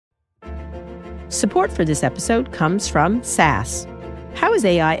Support for this episode comes from SAS. How is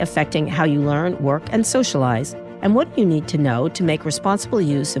AI affecting how you learn, work, and socialize? And what do you need to know to make responsible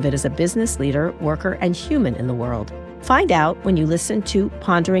use of it as a business leader, worker, and human in the world? Find out when you listen to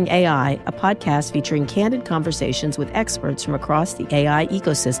Pondering AI, a podcast featuring candid conversations with experts from across the AI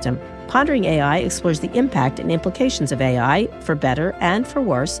ecosystem. Pondering AI explores the impact and implications of AI, for better and for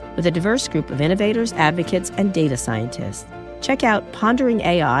worse, with a diverse group of innovators, advocates, and data scientists. Check out Pondering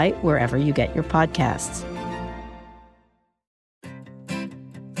AI wherever you get your podcasts.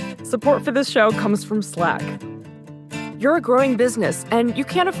 Support for this show comes from Slack. You're a growing business, and you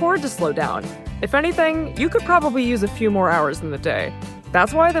can't afford to slow down. If anything, you could probably use a few more hours in the day.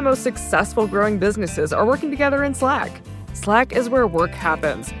 That's why the most successful growing businesses are working together in Slack. Slack is where work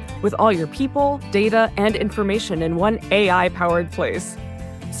happens, with all your people, data, and information in one AI-powered place.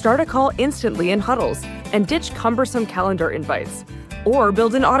 Start a call instantly in huddles and ditch cumbersome calendar invites. Or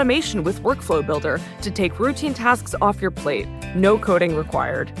build an automation with Workflow Builder to take routine tasks off your plate. No coding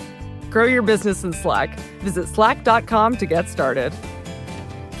required. Grow your business in Slack. Visit slack.com to get started.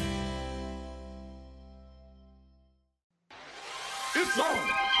 It's on.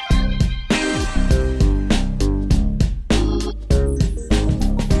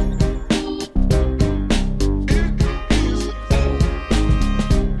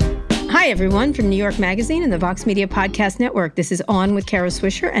 Hi, everyone, from New York Magazine and the Vox Media Podcast Network. This is On with Kara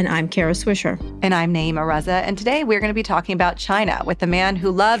Swisher, and I'm Kara Swisher. And I'm Naeema Raza, and today we're going to be talking about China with the man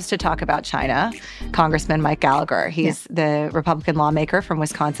who loves to talk about China, Congressman Mike Gallagher. He's the Republican lawmaker from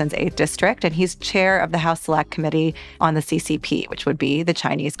Wisconsin's 8th District, and he's chair of the House Select Committee on the CCP, which would be the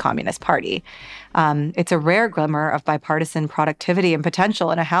Chinese Communist Party. It's a rare glimmer of bipartisan productivity and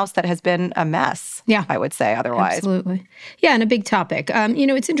potential in a House that has been a mess, I would say otherwise. Absolutely. Yeah, and a big topic.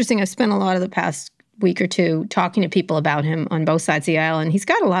 It's interesting. I've spent a lot of the past week or two talking to people about him on both sides of the aisle, and he's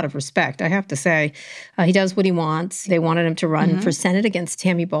got a lot of respect, I have to say. He does what he wants. They wanted him to run for Senate against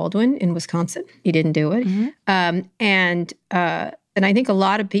Tammy Baldwin in Wisconsin. He didn't do it. And I think a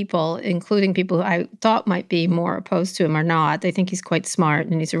lot of people, including people who I thought might be more opposed to him, are not. They think he's quite smart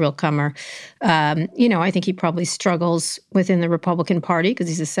and he's a real comer. I think he probably struggles within the Republican Party because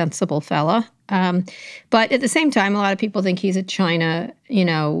he's a sensible fella. But at the same time, a lot of people think he's a China, doing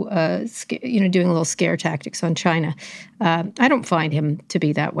a little scare tactics on China. I don't find him to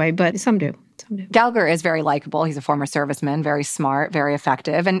be that way, but some do. Gallagher is very likable. He's a former serviceman, very smart, very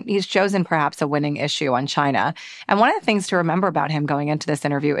effective, and he's chosen perhaps a winning issue on China. And one of the things to remember about him going into this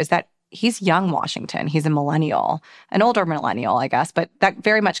interview is that he's young Washington. He's a millennial, an older millennial, I guess, but that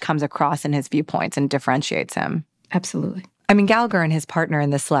very much comes across in his viewpoints and differentiates him. Absolutely. I mean, Gallagher and his partner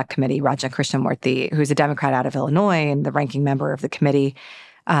in the Select Committee, Raja Krishnamurthy, who's a Democrat out of Illinois and the ranking member of the committee,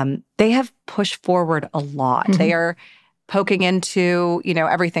 they have pushed forward a lot. Mm-hmm. They are poking into,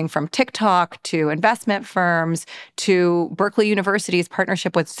 everything from TikTok to investment firms to Berkeley University's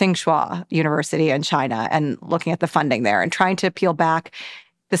partnership with Tsinghua University in China and looking at the funding there and trying to peel back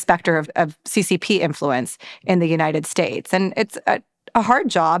the specter of CCP influence in the United States. And it's a hard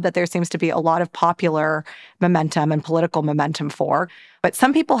job that there seems to be a lot of popular momentum and political momentum for. But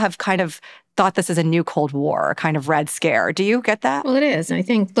some people have kind of thought this is a new Cold War, a kind of Red Scare. Do you get that? Well, it is. And I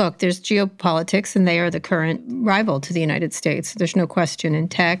think, look, there's geopolitics, and they are the current rival to the United States. There's no question in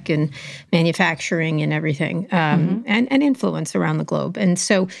tech and manufacturing and everything, and influence around the globe. And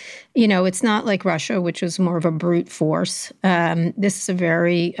so, it's not like Russia, which was more of a brute force. This is a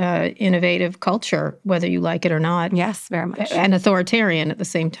very innovative culture, whether you like it or not. Yes, very much. And authoritarian at the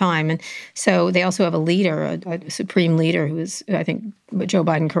same time. And so they also have a leader, a supreme leader who is, I think, Joe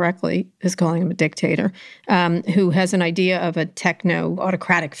Biden correctly is calling him a dictator, who has an idea of a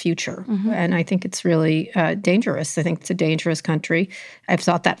techno-autocratic future. Mm-hmm. And I think it's really dangerous. I think it's a dangerous country. I've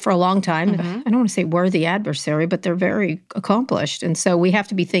thought that for a long time. Mm-hmm. I don't want to say worthy adversary, but they're very accomplished. And so we have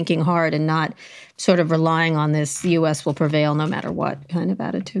to be thinking hard and not sort of relying on this U.S. will prevail no matter what kind of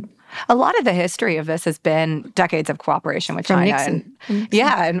attitude. A lot of the history of this has been decades of cooperation with China. Nixon.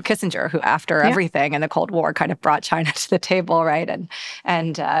 And Kissinger, who after everything in the Cold War kind of brought China to the table, right,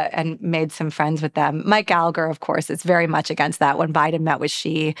 and made some friends with them. Mike Gallagher, of course, is very much against that. When Biden met with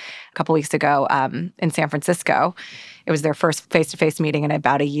Xi a couple weeks ago in San Francisco, it was their first face-to-face meeting in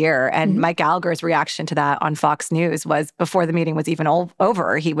about a year. And Mike Gallagher's reaction to that on Fox News was, before the meeting was even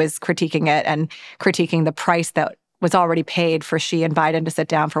over, he was critiquing it and critiquing the price that was already paid for Xi and Biden to sit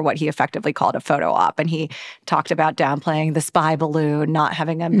down for what he effectively called a photo op. And he talked about downplaying the spy balloon, not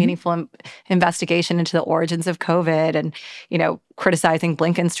having a meaningful investigation into the origins of COVID, and, criticizing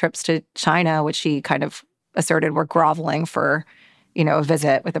Blinken's trips to China, which he kind of asserted were groveling for a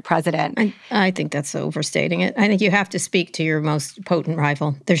visit with the president. I think that's overstating it. I think you have to speak to your most potent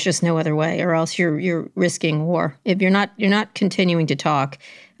rival. There's just no other way, or else you're risking war. If you're not continuing to talk,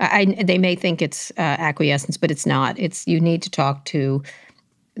 they may think it's acquiescence, but it's not. You need to talk to,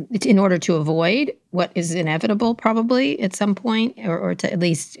 in order to avoid what is inevitable probably at some point, or to at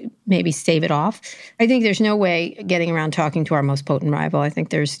least maybe stave it off. I think there's no way getting around talking to our most potent rival. I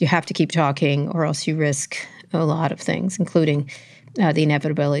think you have to keep talking, or else you risk a lot of things, including the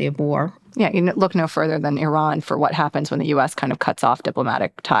inevitability of war. Yeah, you look no further than Iran for what happens when the U.S. kind of cuts off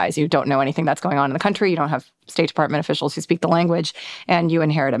diplomatic ties. You don't know anything that's going on in the country. You don't have State Department officials who speak the language, and you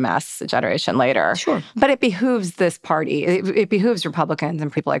inherit a mess a generation later. Sure. But it behooves this party, it behooves Republicans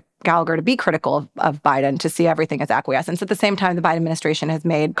and people like Gallagher to be critical of Biden, to see everything as acquiescence. At the same time, the Biden administration has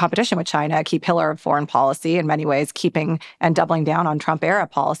made competition with China a key pillar of foreign policy, in many ways keeping and doubling down on Trump-era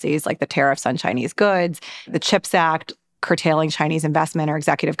policies like the tariffs on Chinese goods, the CHIPS Act, curtailing Chinese investment or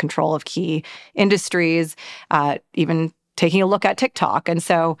executive control of key industries, even taking a look at TikTok. And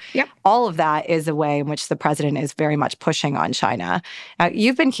so all of that is a way in which the president is very much pushing on China.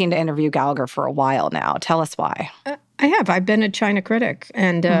 You've been keen to interview Gallagher for a while now. Tell us why. I have. I've been a China critic,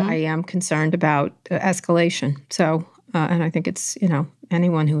 and I am concerned about escalation. So, and I think it's,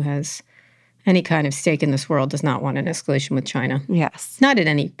 anyone who has any kind of stake in this world does not want an escalation with China. Yes. Not at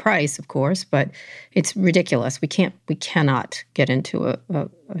any price, of course, but it's ridiculous. We cannot get into a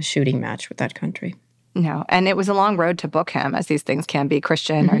shooting match with that country. No. And it was a long road to book him, as these things can be.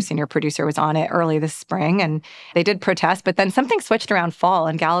 Christian, our senior producer, was on it early this spring, and they did protest. But then something switched around fall,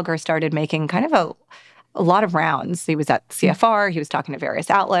 and Gallagher started making kind of a lot of rounds. He was at CFR, he was talking to various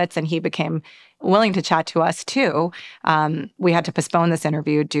outlets, and he became willing to chat to us too. We had to postpone this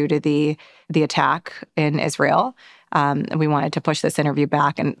interview due to the attack in Israel. And we wanted to push this interview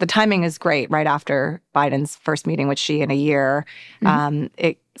back. And the timing is great, right after Biden's first meeting with Xi in a year.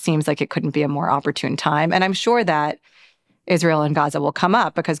 It seems like it couldn't be a more opportune time. And I'm sure that Israel and Gaza will come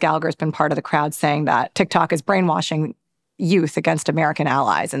up, because Gallagher's been part of the crowd saying that TikTok is brainwashing youth against American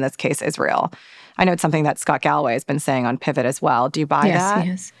allies, in this case, Israel. I know it's something that Scott Galloway has been saying on Pivot as well. Do you buy that?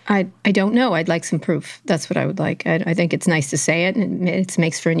 Yes. I don't know. I'd like some proof. That's what I would like. I think it's nice to say it, and it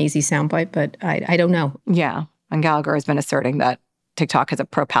makes for an easy soundbite, but I don't know. Yeah. And Gallagher has been asserting that TikTok has a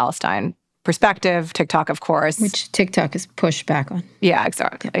pro-Palestine perspective. TikTok, of course. Which TikTok is pushed back on. Yeah,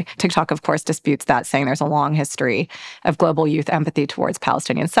 exactly. Yeah. TikTok, of course, disputes that, saying there's a long history of global youth empathy towards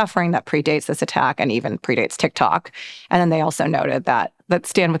Palestinian suffering that predates this attack and even predates TikTok. And then they also noted that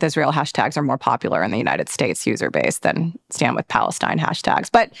Stand With Israel hashtags are more popular in the United States user base than Stand With Palestine hashtags.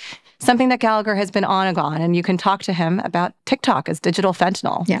 But something that Gallagher has been on and you can talk to him about TikTok as digital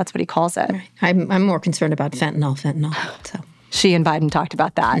fentanyl. Yeah. That's what he calls it. Right. I'm more concerned about fentanyl. So. Xi and Biden talked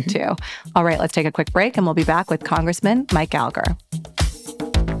about that, too. All right, let's take a quick break, and we'll be back with Congressman Mike Gallagher.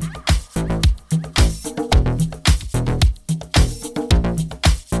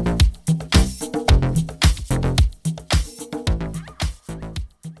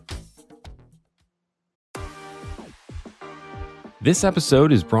 This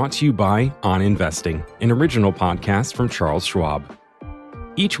episode is brought to you by On Investing, an original podcast from Charles Schwab.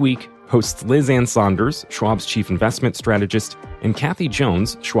 Each week, hosts Liz Ann Saunders, Schwab's chief investment strategist, and Kathy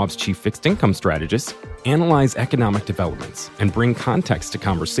Jones, Schwab's chief fixed income strategist, analyze economic developments and bring context to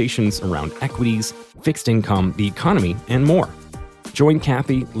conversations around equities, fixed income, the economy, and more. Join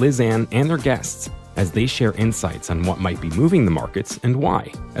Kathy, Liz Ann, and their guests as they share insights on what might be moving the markets and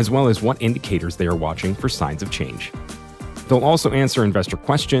why, as well as what indicators they are watching for signs of change. They'll also answer investor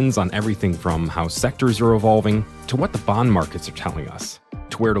questions on everything from how sectors are evolving to what the bond markets are telling us,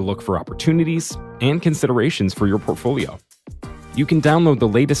 to where to look for opportunities and considerations for your portfolio. You can download the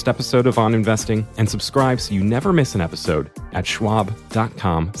latest episode of On Investing and subscribe so you never miss an episode at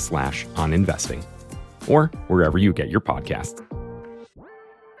schwab.com/oninvesting or wherever you get your podcasts.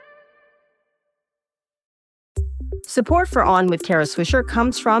 Support for On with Kara Swisher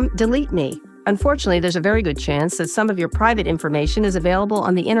comes from Delete Me. Unfortunately, there's a very good chance that some of your private information is available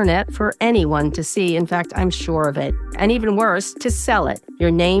on the internet for anyone to see. In fact, I'm sure of it. And even worse, to sell it.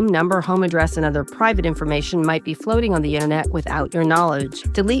 Your name, number, home address, and other private information might be floating on the internet without your knowledge.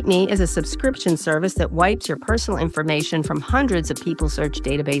 Delete Me is a subscription service that wipes your personal information from hundreds of people search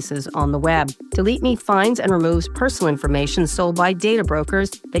databases on the web. Delete Me finds and removes personal information sold by data brokers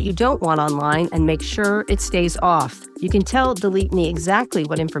that you don't want online and makes sure it stays off. You can tell Delete Me exactly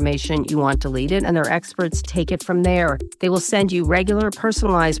what information you want deleted, and their experts take it from there. They will send you regular,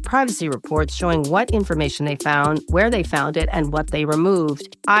 personalized privacy reports showing what information they found, where they found it, and what they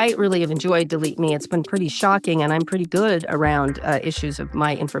removed. I really have enjoyed Delete Me. It's been pretty shocking, and I'm pretty good around issues of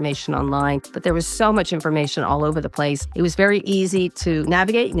my information online. But there was so much information all over the place. It was very easy to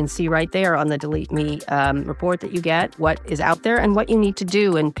navigate. You can see right there on the Delete Me report that you get what is out there and what you need to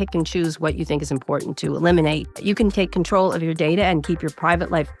do, and pick and choose what you think is important to eliminate. You can take control of your data and keep your private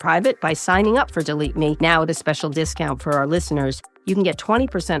life private by signing up for Delete Me now at a special discount for our listeners. You can get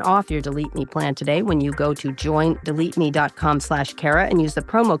 20% off your Delete Me plan today when you go to joindeleteme.com/Kara and use the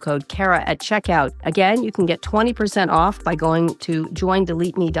promo code Kara at checkout. Again, you can get 20% off by going to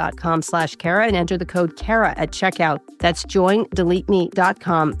joindeleteme.com/Kara and enter the code Kara at checkout. That's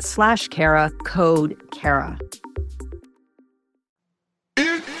joindeleteme.com/Kara, code Kara.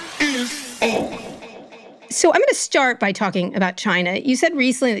 It is on. So I'm going to start by talking about China. You said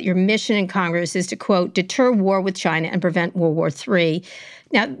recently that your mission in Congress is to, quote, deter war with China and prevent World War III.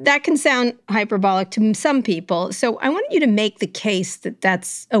 Now, that can sound hyperbolic to some people. So I want you to make the case that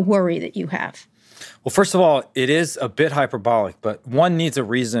that's a worry that you have. Well, first of all, it is a bit hyperbolic, but one needs a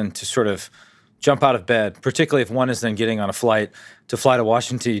reason to sort of jump out of bed, particularly if one is then getting on a flight to fly to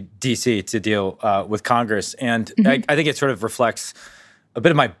Washington, D.C. to deal with Congress. And I think it sort of reflects a bit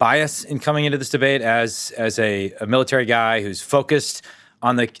of my bias in coming into this debate as a military guy who's focused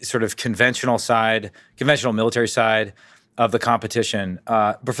on the sort of conventional military side of the competition.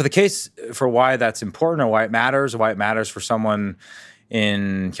 But for the case for why that's important or why it matters for someone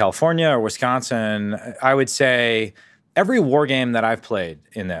in California or Wisconsin, I would say every war game that I've played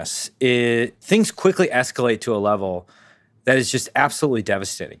in this, things quickly escalate to a level that is just absolutely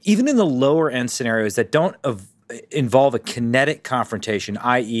devastating. Even in the lower end scenarios that don't involve a kinetic confrontation,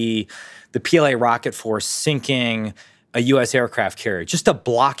 i.e. the PLA rocket force sinking a U.S. aircraft carrier, just a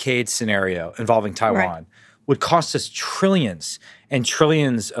blockade scenario involving Taiwan would cost us trillions and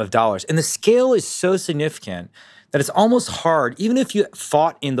trillions of dollars. And the scale is so significant that it's almost hard, even if you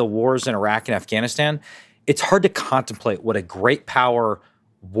fought in the wars in Iraq and Afghanistan, it's hard to contemplate what a great power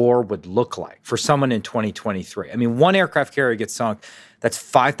war would look like for someone in 2023. I mean, one aircraft carrier gets sunk, that's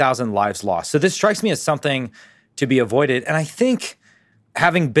 5,000 lives lost. So this strikes me as something to be avoided. And I think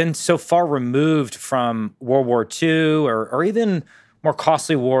having been so far removed from World War II or even more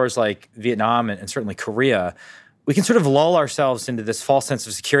costly wars like Vietnam and certainly Korea, we can sort of lull ourselves into this false sense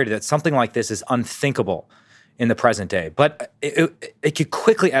of security that something like this is unthinkable in the present day. But it could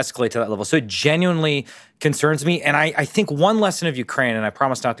quickly escalate to that level. So it genuinely concerns me. And I think one lesson of Ukraine, and I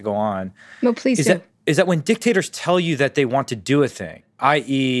promise not to go on, No, please is that when dictators tell you that they want to do a thing,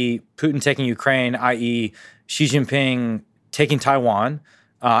 i.e. Putin taking Ukraine, i.e. Xi Jinping taking Taiwan,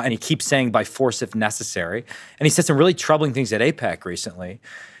 and he keeps saying by force if necessary, and he said some really troubling things at APEC recently,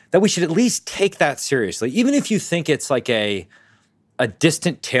 that we should at least take that seriously. Even if you think it's like a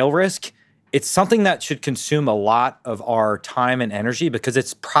distant tail risk, it's something that should consume a lot of our time and energy because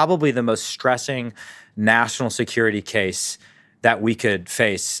it's probably the most stressing national security case that we could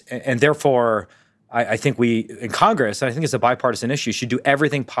face. And therefore, I think we, in Congress, and I think it's a bipartisan issue, should do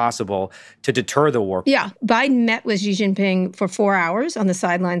everything possible to deter the war. Yeah. Biden met with Xi Jinping for 4 hours on the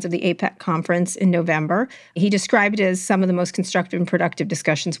sidelines of the APEC conference in November. He described it as some of the most constructive and productive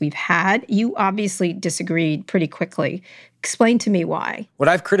discussions we've had. You obviously disagreed pretty quickly. Explain to me why. What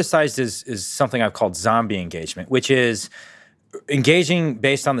I've criticized is something I've called zombie engagement, which is engaging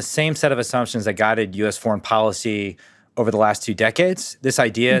based on the same set of assumptions that guided U.S. foreign policy over the last 2 decades. This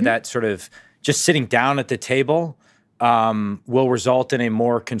idea that sort of just sitting down at the table will result in a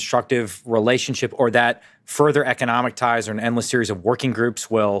more constructive relationship, or that further economic ties or an endless series of working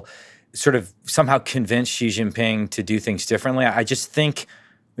groups will sort of somehow convince Xi Jinping to do things differently. I just think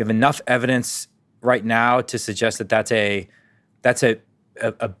we have enough evidence right now to suggest that that's a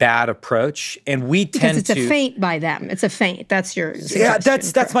bad approach, and we tend because it's a feint by them. It's a feint. That's your suggestion. Yeah,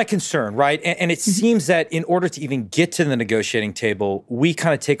 that's my concern, right? And it seems that in order to even get to the negotiating table, we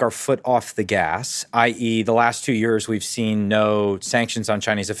kind of take our foot off the gas. I.e., the last 2 years we've seen no sanctions on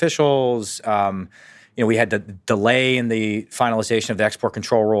Chinese officials. We had the delay in the finalization of the export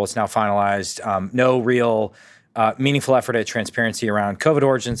control rule. It's now finalized. No real meaningful effort at transparency around COVID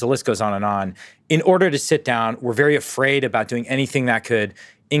origins. The list goes on and on. In order to sit down, we're very afraid about doing anything that could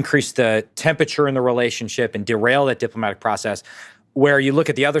increase the temperature in the relationship and derail that diplomatic process. Where you look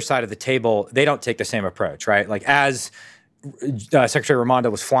at the other side of the table, they don't take the same approach, right? Like as Secretary Raimondo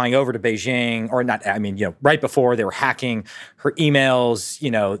was flying over to Beijing, or not, right before they were hacking her emails.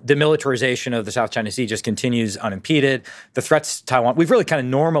 The militarization of the South China Sea just continues unimpeded. The threats to Taiwan, we've really kind of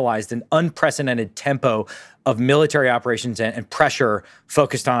normalized an unprecedented tempo of military operations and pressure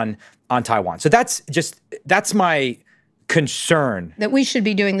focused on Taiwan. So that's my concern. That we should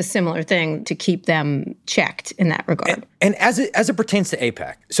be doing the similar thing to keep them checked in that regard. And as it pertains to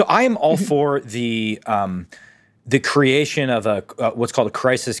APEC, so I am all for the creation of what's called a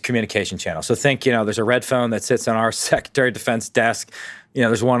crisis communication channel. So think, there's a red phone that sits on our Secretary of Defense desk.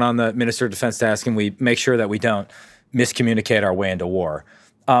 There's one on the Minister of Defense desk, and we make sure that we don't miscommunicate our way into war.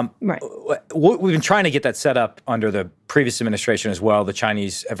 Right. We've been trying to get that set up under the previous administration as well. The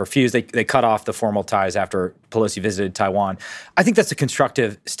Chinese have refused. They cut off the formal ties after Pelosi visited Taiwan. I think that's a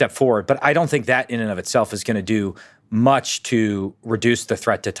constructive step forward, but I don't think that in and of itself is going to do much to reduce the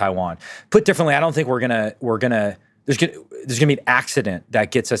threat to Taiwan. Put differently, I don't think there's gonna be an accident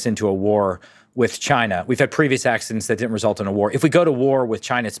that gets us into a war with China. We've had previous accidents that didn't result in a war. If we go to war with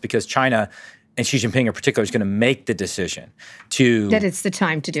China, it's because China, and Xi Jinping in particular, is going to make the decision that it's the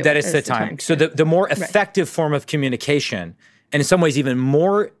time to do it. That it's the time. So the more effective form of communication, and in some ways even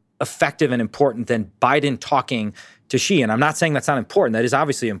more effective and important than Biden talking to Xi, and I'm not saying that's not important, that is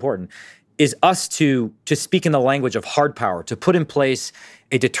obviously important, is us to speak in the language of hard power, to put in place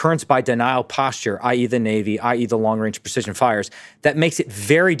a deterrence by denial posture, i.e. the Navy, i.e. the long-range precision fires, that makes it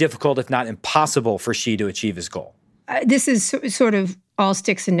very difficult, if not impossible, for Xi to achieve his goal. This is sort of all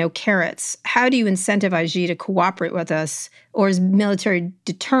sticks and no carrots. How do you incentivize Xi to cooperate with us, or is military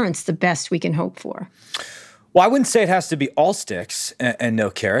deterrence the best we can hope for? Well, I wouldn't say it has to be all sticks and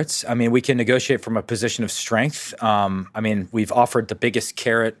no carrots. I mean, we can negotiate from a position of strength. We've offered the biggest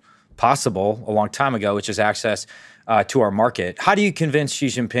carrot possible a long time ago, which is access to our market. How do you convince Xi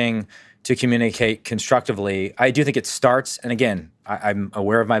Jinping to communicate constructively? I do think it starts, and again, I'm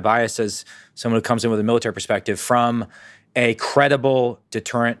aware of my bias as someone who comes in with a military perspective, from a credible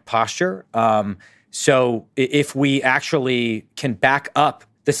deterrent posture. So if we actually can back up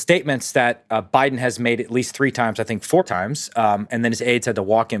the statements that Biden has made at least 3 times, I think 4 times, and then his aides had to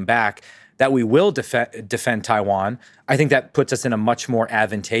walk him back, that we will defend Taiwan, I think that puts us in a much more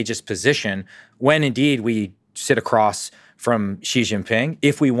advantageous position when indeed we sit across from Xi Jinping.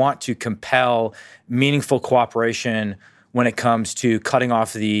 If we want to compel meaningful cooperation when it comes to cutting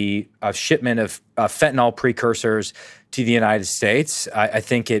off the shipment of fentanyl precursors to the United States, I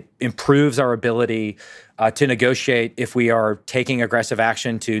think it improves our ability to negotiate if we are taking aggressive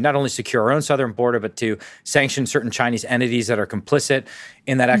action to not only secure our own southern border, but to sanction certain Chinese entities that are complicit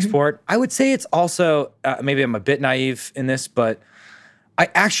in that export. I would say it's also, maybe I'm a bit naive in this, but I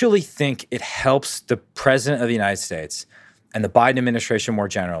actually think it helps the President of the United States and the Biden administration more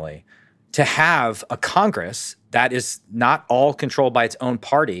generally to have a Congress that is not all controlled by its own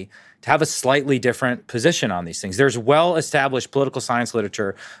party, to have a slightly different position on these things. There's well-established political science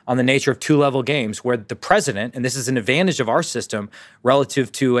literature on the nature of 2-level games where the president, and this is an advantage of our system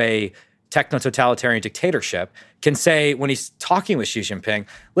relative to a techno-totalitarian dictatorship, can say when he's talking with Xi Jinping,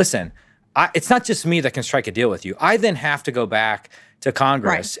 listen, it's not just me that can strike a deal with you. I then have to go back to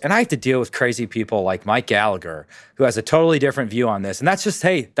Congress, and I have to deal with crazy people like Mike Gallagher, who has a totally different view on this. And that's just,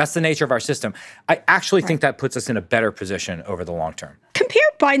 hey, that's the nature of our system. I actually think that puts us in a better position over the long term. Compare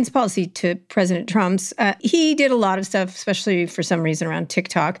Biden's policy to President Trump's. He did a lot of stuff, especially for some reason around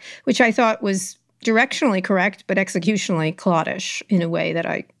TikTok, which I thought was directionally correct, but executionally cloddish in a way that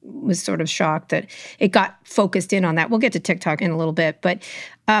I was sort of shocked that it got focused in on that. We'll get to TikTok in a little bit, but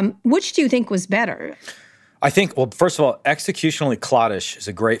which do you think was better? I think, well, first of all, executionally cloddish is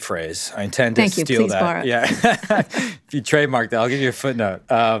a great phrase. I intend to steal that. Borrow. Yeah. If you trademark that, I'll give you a footnote.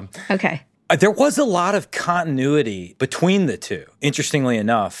 Okay. There was a lot of continuity between the two, interestingly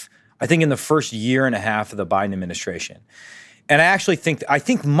enough, I think in the first year and a half of the Biden administration. And I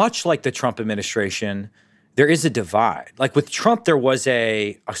think much like the Trump administration, there is a divide. Like with Trump, there was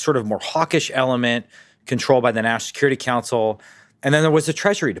a sort of more hawkish element controlled by the National Security Council. And then there was the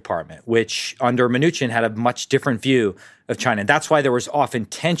Treasury Department, which under Mnuchin had a much different view of China. And that's why there was often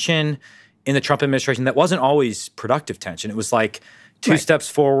tension in the Trump administration that wasn't always productive tension. It was like 2 steps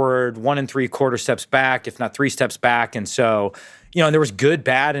forward, 1 3/4 steps back, if not 3 steps back. And so, and there was good,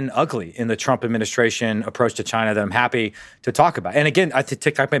 bad, and ugly in the Trump administration approach to China that I'm happy to talk about. And again, I think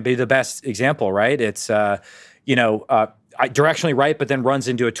TikTok might be the best example, right? It's, directionally right, but then runs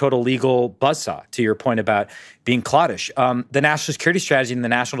into a total legal buzzsaw, to your point about being cloddish. The national security strategy and the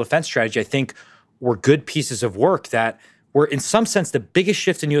national defense strategy, I think, were good pieces of work that were, in some sense, the biggest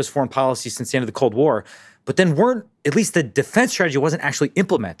shift in U.S. foreign policy since the end of the Cold War, but then at least the defense strategy wasn't actually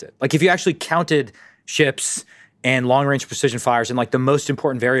implemented. Like if you actually counted ships and long-range precision fires and like the most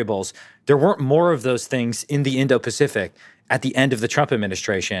important variables. There weren't more of those things in the Indo-Pacific at the end of the Trump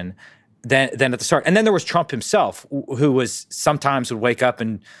administration than at the start. And then there was Trump himself, who was sometimes would wake up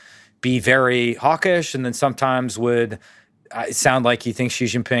and be very hawkish, and then sometimes would sound like he thinks Xi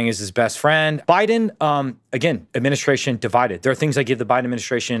Jinping is his best friend. Biden, again, administration divided. There are things I give the Biden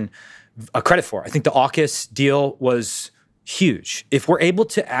administration credit for. I think the AUKUS deal was huge. If we're able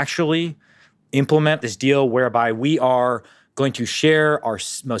to actually implement this deal whereby we are going to share our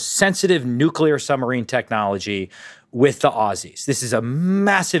most sensitive nuclear submarine technology with the Aussies. This is a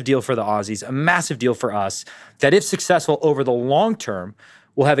massive deal for the Aussies, a massive deal for us, that if successful over the long term,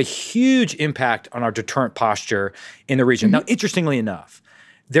 will have a huge impact on our deterrent posture in the region. Now, interestingly enough,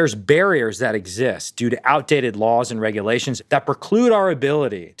 there's barriers that exist due to outdated laws and regulations that preclude our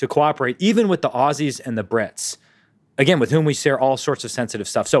ability to cooperate even with the Aussies and the Brits, again, with whom we share all sorts of sensitive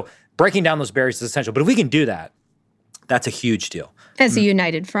stuff. So breaking down those barriers is essential. But if we can do that, that's a huge deal. As a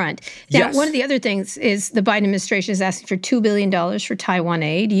united front. Now, Yes. one of the other things is the Biden administration is asking for $2 billion for Taiwan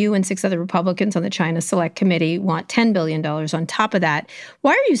aid. You and 6 other Republicans on the China Select Committee want $10 billion on top of that.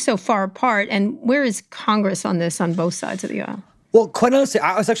 Why are you so far apart, and where is Congress on this on both sides of the aisle? Well, quite honestly,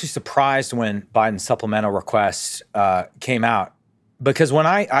 I was actually surprised when Biden's supplemental request came out, because when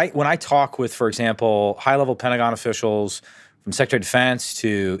I talk with, for example, high-level Pentagon officials, from Secretary of Defense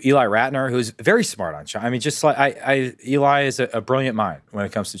to Eli Ratner, who's very smart on China. I mean, just like Eli is a brilliant mind when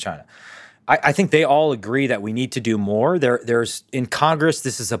it comes to China. I think they all agree that we need to do more. There's in Congress,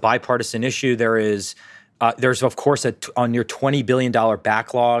 this is a bipartisan issue. There's of course a near $20 billion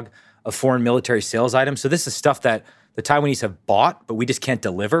backlog of foreign military sales items. So this is stuff that the Taiwanese have bought, but we just can't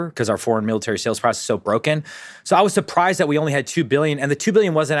deliver because our foreign military sales process is so broken. So I was surprised that we only had $2 billion, and the $2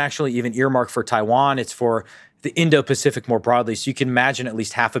 billion wasn't actually even earmarked for Taiwan. It's for the Indo-Pacific more broadly. So you can imagine at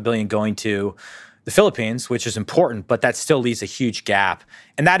least $500 million going to the Philippines, which is important, but that still leaves a huge gap.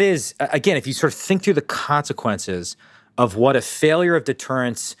 And that is, again, if you sort of think through the consequences of what a failure of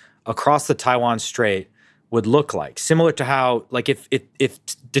deterrence across the Taiwan Strait would look like, similar to how, like, if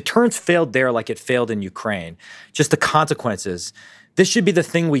deterrence failed there like it failed in Ukraine, just the consequences, this should be the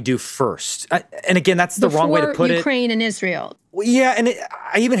thing we do first. And again, that's the wrong way to put it. Ukraine and Israel. Yeah, and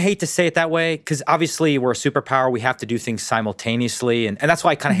I even hate to say it that way, because obviously we're a superpower. We have to do things simultaneously. And that's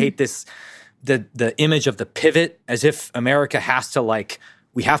why I kind of hate this, the image of the pivot, as if America has to, like,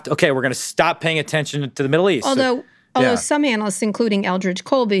 we're going to stop paying attention to the Middle East. Although some analysts, including Eldridge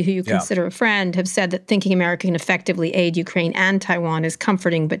Colby, who you consider a friend, have said that thinking America can effectively aid Ukraine and Taiwan is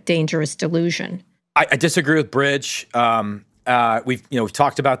comforting but dangerous delusion. I disagree with Bridge. We've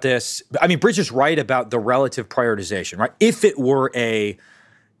talked about this. I mean, Bridge is right about the relative prioritization, right? If it were a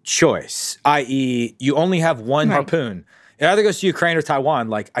choice, i.e., you only have one harpoon, it either goes to Ukraine or Taiwan,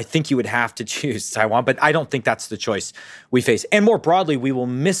 like, I think you would have to choose Taiwan, but I don't think that's the choice we face. And more broadly, we will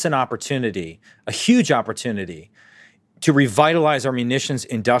miss an opportunity, a huge opportunity, to revitalize our munitions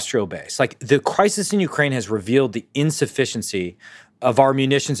industrial base. Like, the crisis in Ukraine has revealed the insufficiency of our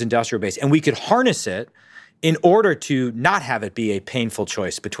munitions industrial base, and we could harness it in order to not have it be a painful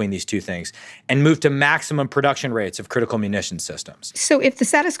choice between these two things and move to maximum production rates of critical munition systems. So if the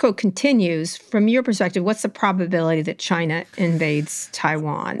status quo continues, from your perspective, what's the probability that China invades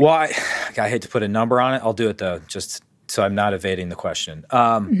Taiwan? Well, I hate to put a number on it. I'll do it, though, just so I'm not evading the question.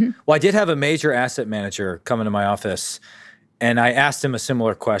 Well, I did have a major asset manager come into my office, and I asked him a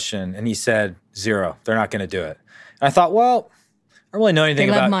similar question, and he said, 0, they're not going to do it. And I thought, well, I don't really know anything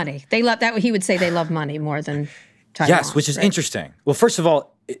about— They love money. They love that. He would say they love money more than Taiwan. Yes, which is interesting. Well, first of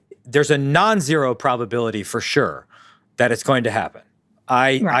all, there's a non-zero probability for sure that it's going to happen.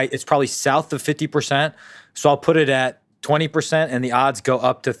 It's probably south of 50%, so I'll put it at 20%, and the odds go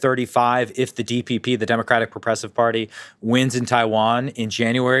up to 35 if the DPP, the Democratic Progressive Party, wins in Taiwan in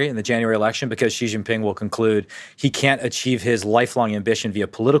January, in the January election, because Xi Jinping will conclude he can't achieve his lifelong ambition via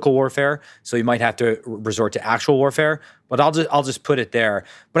political warfare, so he might have to resort to actual warfare. But I'll just put it there.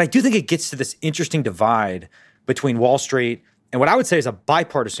 But I do think it gets to this interesting divide between Wall Street and what I would say is a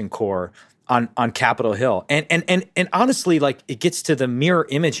bipartisan core on Capitol Hill. And honestly, like, it gets to the mirror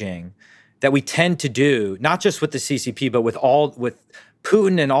imaging that we tend to do, not just with the CCP, but with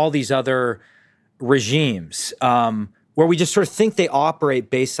Putin and all these other regimes, where we just sort of think they operate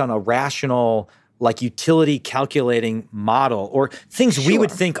based on a rational, like, utility calculating model, or things we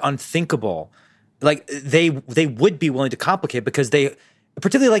would think unthinkable. Like, they would be willing to complicate because they,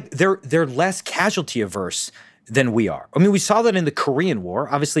 particularly, like, they're less casualty averse than we are. I mean, we saw that in the Korean War.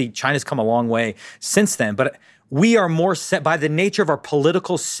 Obviously, China's come a long way since then, but we are more set by the nature of our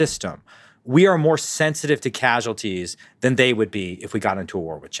political system. we are more sensitive to casualties than they would be if we got into a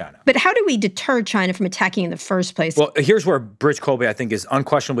war with China. But how do we deter China from attacking in the first place? Well, here's where Bridge Colby, I think, is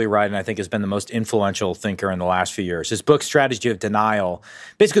unquestionably right, and I think has been the most influential thinker in the last few years. His book, Strategy of Denial,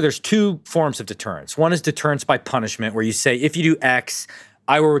 basically there's two forms of deterrence. One is deterrence by punishment, where you say, if you do X,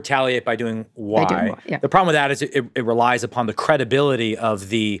 I will retaliate by doing Y. Yeah. The problem with that is it relies upon the credibility of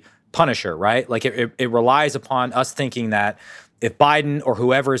the punisher, right? Like it relies upon us thinking that if Biden or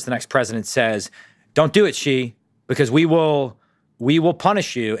whoever is the next president says, don't do it, Xi, because we will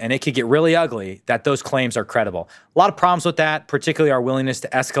punish you and it could get really ugly, that those claims are credible. A lot of problems with that, particularly our willingness to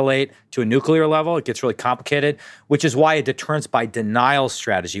escalate to a nuclear level. It gets really complicated, which is why a deterrence by denial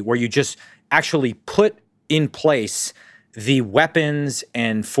strategy, where you just actually put in place the weapons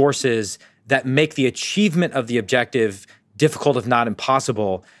and forces that make the achievement of the objective difficult, if not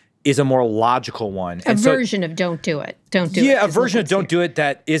impossible, is a more logical one. A version of don't do it. Don't do it. Yeah, a version of don't do it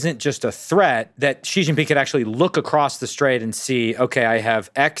that isn't just a threat, that Xi Jinping could actually look across the strait and see, okay, I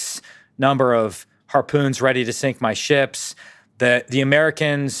have X number of harpoons ready to sink my ships. The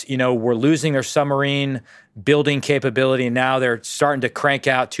Americans, were losing their submarine building capability, and now they're starting to crank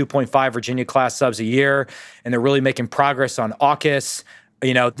out 2.5 Virginia-class subs a year, and they're really making progress on AUKUS.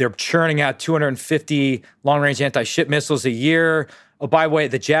 They're churning out 250 long-range anti-ship missiles a year. Oh, by the way,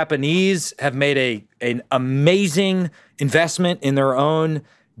 the Japanese have made an amazing investment in their own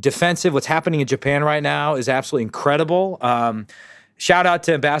defensive. What's happening in Japan right now is absolutely incredible. Shout out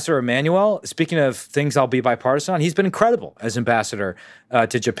to Ambassador Emmanuel. Speaking of things I'll be bipartisan on, he's been incredible as ambassador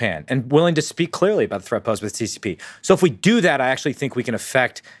to Japan and willing to speak clearly about the threat posed with CCP. So if we do that, I actually think we can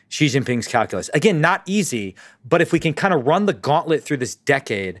affect Xi Jinping's calculus. Again, not easy, but if we can kind of run the gauntlet through this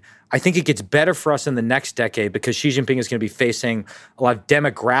decade, I think it gets better for us in the next decade because Xi Jinping is going to be facing a lot of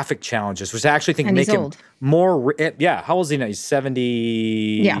demographic challenges, which I actually think make him more. Yeah, how old is he now? He's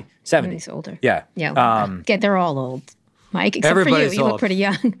 70. Yeah, 70. He's older. Yeah. They're all old, Mike. Except Everybody's for you. You old. look pretty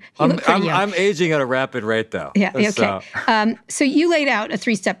young. I'm aging at a rapid rate, though. Yeah, okay. So you laid out a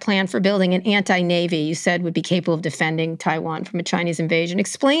 3-step plan for building an anti-Navy you said would be capable of defending Taiwan from a Chinese invasion.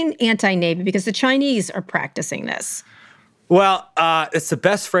 Explain anti-Navy, because the Chinese are practicing this. Well, it's the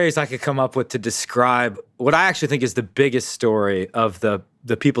best phrase I could come up with to describe what I actually think is the biggest story of the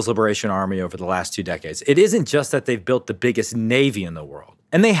People's Liberation Army over the last 2 decades. It isn't just that they've built the biggest Navy in the world,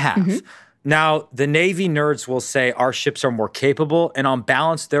 and they have. Mm-hmm. Now, the Navy nerds will say our ships are more capable, and on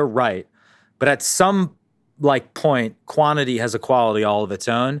balance, they're right. But at some point, quantity has a quality all of its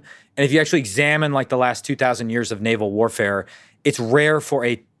own. And if you actually examine the last 2,000 years of naval warfare, it's rare for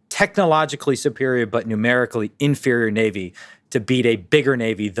a technologically superior but numerically inferior Navy to beat a bigger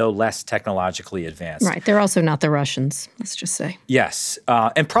Navy, though less technologically advanced. Right. They're also not the Russians, let's just say. Yes.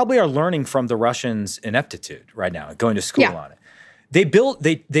 And probably are learning from the Russians' ineptitude right now, going to school on it.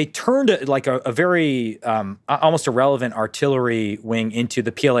 They turned a very almost irrelevant artillery wing into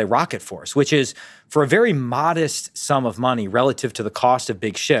the PLA rocket force, which is for a very modest sum of money relative to the cost of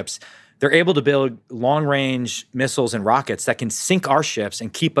big ships. They're able to build long-range missiles and rockets that can sink our ships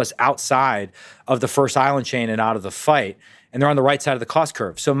and keep us outside of the first island chain and out of the fight. And they're on the right side of the cost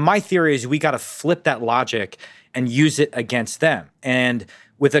curve. So my theory is we got to flip that logic and use it against them. And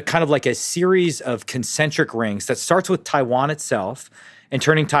with a kind of a series of concentric rings that starts with Taiwan itself and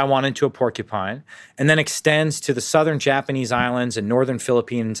turning Taiwan into a porcupine, and then extends to the southern Japanese islands and northern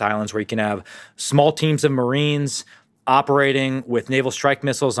Philippines islands, where you can have small teams of Marines operating with naval strike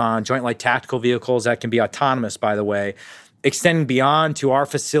missiles on joint light tactical vehicles that can be autonomous, by the way, extending beyond to our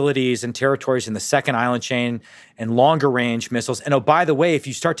facilities and territories in the second island chain and longer range missiles. And oh, by the way, if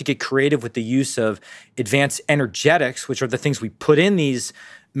you start to get creative with the use of advanced energetics, which are the things we put in these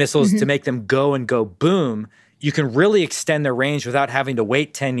missiles to make them go and go boom, you can really extend their range without having to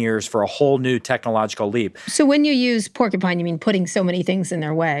wait 10 years for a whole new technological leap. So when you use porcupine, you mean putting so many things in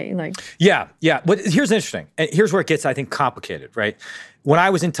their way? Yeah. But here's interesting. Here's where it gets, I think, complicated, right? When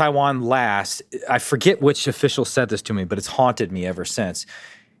I was in Taiwan last, I forget which official said this to me, but it's haunted me ever since.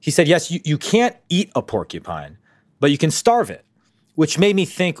 He said, yes, you can't eat a porcupine, but you can starve it, which made me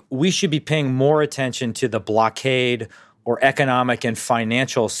think we should be paying more attention to the blockade or economic and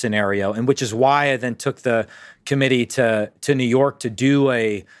financial scenario, and which is why I then took the committee to New York to do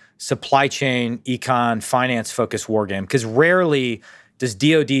a supply chain, econ, finance-focused war game, because rarely does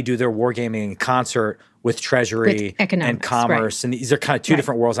DOD do their war gaming in concert with Treasury and commerce, and these are kind of two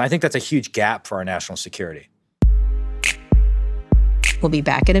different worlds, and I think that's a huge gap for our national security. We'll be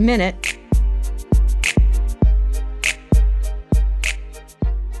back in a minute.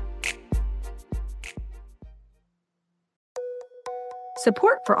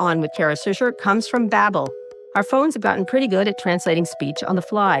 Support for On with Kara Swisher comes from Babbel. Our phones have gotten pretty good at translating speech on the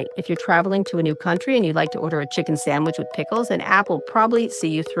fly. If you're traveling to a new country and you'd like to order a chicken sandwich with pickles, an app will probably see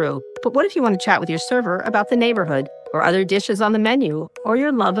you through. But what if you want to chat with your server about the neighborhood, or other dishes on the menu, or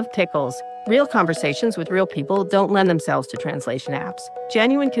your love of pickles? Real conversations with real people don't lend themselves to translation apps.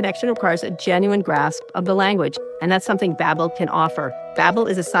 Genuine connection requires a genuine grasp of the language, and that's something Babbel can offer. Babbel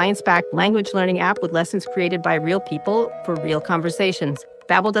is a science-backed language learning app with lessons created by real people for real conversations.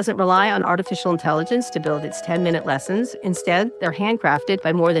 Babbel doesn't rely on artificial intelligence to build its 10-minute lessons. Instead, they're handcrafted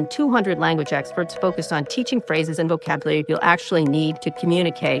by more than 200 language experts focused on teaching phrases and vocabulary you'll actually need to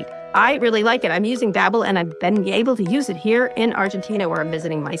communicate. I really like it. I'm using Babbel, and I've been able to use it here in Argentina, where I'm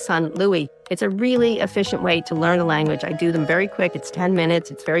visiting my son, Louis. It's a really efficient way to learn a language. I do them very quick. It's 10 minutes.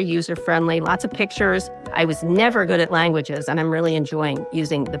 It's very user-friendly, lots of pictures. I was never good at languages, and I'm really enjoying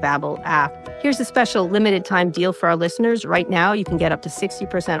using the Babbel app. Here's a special limited-time deal for our listeners. Right now, you can get up to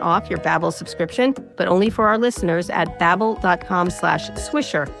 60% off your Babbel subscription, but only for our listeners at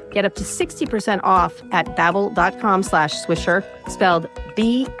babbel.com/swisher. Get up to 60% off at babbel.com/swisher, spelled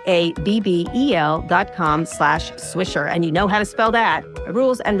BABBEL.com/swisher. And you know how to spell that.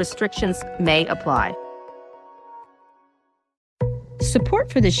 Rules and restrictions may apply. Support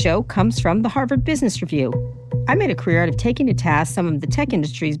for this show comes from the Harvard Business Review. I made a career out of taking to task some of the tech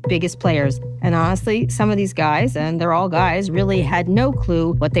industry's biggest players. And honestly, some of these guys, and they're all guys, really had no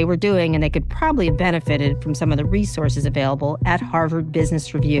clue what they were doing, and they could probably have benefited from some of the resources available at Harvard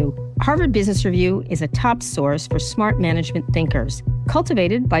Business Review. Harvard Business Review is a top source for smart management thinkers.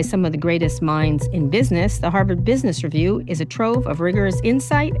 Cultivated by some of the greatest minds in business, the Harvard Business Review is a trove of rigorous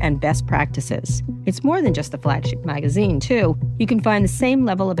insight and best practices. It's more than just a flagship magazine, too. You can find the same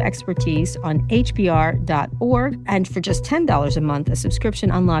level of expertise on hbr.org, and for just $10 a month, a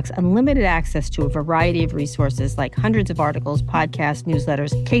subscription unlocks unlimited access to a variety of resources like hundreds of articles, podcasts,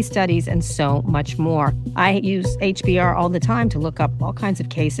 newsletters, case studies, and so much more. I use HBR all the time to look up all kinds of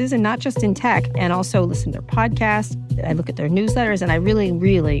cases, and not just in tech, and also listen to their podcasts. I look at their newsletters, and I really,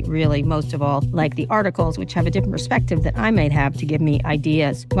 most of all, like the articles, which have a different perspective that I might have to give me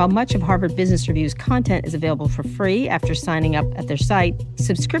ideas. While much of Harvard Business Review's content is available for free after signing up at their site,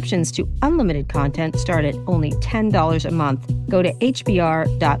 subscriptions to unlimited content start at only $10 a month. Go to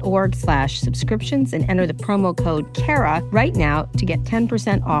hbr.org/subscriptions and enter the promo code KARA right now to get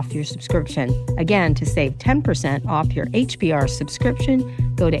 10% off your subscription. Again, to save 10% off your HBR subscription,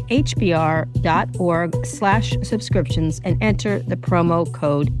 go to hbr.org/subscriptions and enter the promo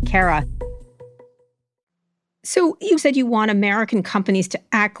code KARA. So you said you want American companies to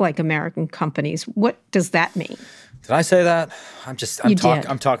act like American companies. What does that mean? Did I say that? I'm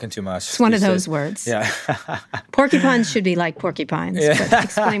talking too much. It's one of those words. Yeah. Porcupines should be like porcupines. Yeah. But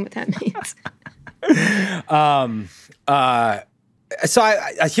explain what that means. So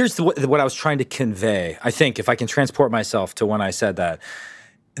here's what I was trying to convey. I think if I can transport myself to when I said that.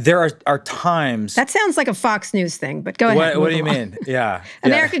 There are times... That sounds like a Fox News thing, but go ahead. What do you mean? Yeah.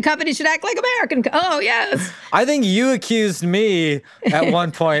 American companies should act like American... Oh, yes. I think you accused me at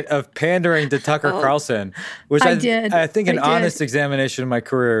one point of pandering to Tucker Carlson, which I did. I think an honest examination of my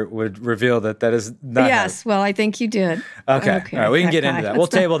career would reveal that is not... Yes, well, I think you did. Okay. All right, we can get into that. We'll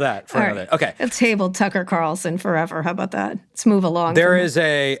table that for another... Okay. Let's table Tucker Carlson forever. How about that? Let's move along. There is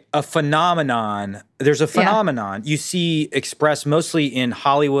a phenomenon... There's a phenomenon you see expressed mostly in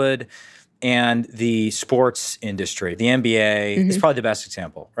Hollywood and the sports industry. The NBA is probably the best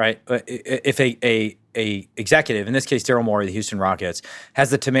example, right? If a executive, in this case Daryl Morey, the Houston Rockets,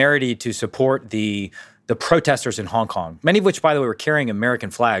 has the temerity to support the protesters in Hong Kong, many of which, by the way, were carrying American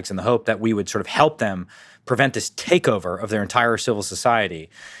flags in the hope that we would sort of help them prevent this takeover of their entire civil society,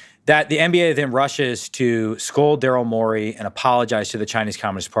 that the NBA then rushes to scold Daryl Morey and apologize to the Chinese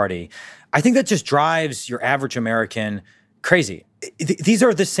Communist Party. I think that just drives your average American crazy. These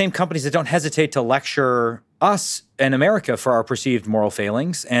are the same companies that don't hesitate to lecture us in America for our perceived moral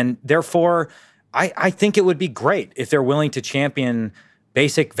failings. And therefore, I think it would be great if they're willing to champion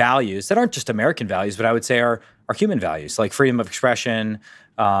basic values that aren't just American values, but I would say are human values, like freedom of expression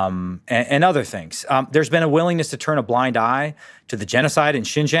and other things. There's been a willingness to turn a blind eye to the genocide in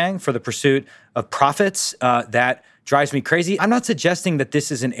Xinjiang for the pursuit of profits that drives me crazy. I'm not suggesting that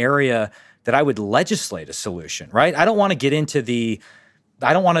this is an area that I would legislate a solution, right? I don't want to get into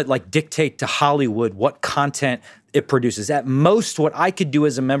I don't want to dictate to Hollywood what content it produces. At most, what I could do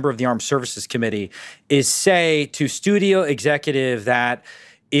as a member of the Armed Services Committee is say to studio executive that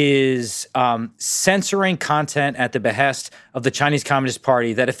is censoring content at the behest of the Chinese Communist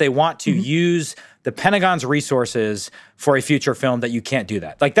Party, that if they want to use the Pentagon's resources for a future film, that you can't do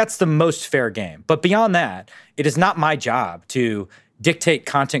that. That's the most fair game. But beyond that, it is not my job to dictate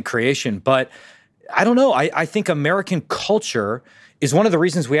content creation. But I don't know. I think American culture is one of the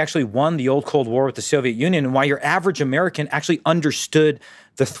reasons we actually won the old Cold War with the Soviet Union and why your average American actually understood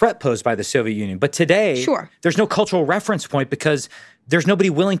the threat posed by the Soviet Union. But today, there's no cultural reference point because there's nobody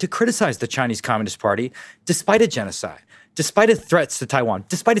willing to criticize the Chinese Communist Party despite a genocide, despite its threats to Taiwan,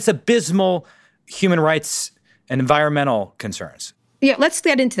 despite its abysmal human rights and environmental concerns. Yeah, let's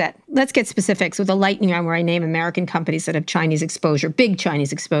get into that. Let's get specifics with a lightning round where I name American companies that have Chinese exposure, big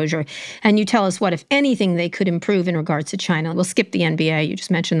Chinese exposure. And you tell us what, if anything, they could improve in regards to China. We'll skip the NBA. You just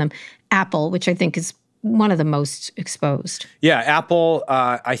mentioned them. Apple, which I think is one of the most exposed. Yeah, Apple,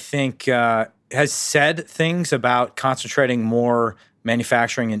 I think, has said things about concentrating more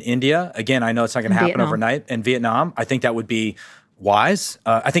manufacturing in India. Again, I know it's not going to happen overnight. In Vietnam, I think that would be wise.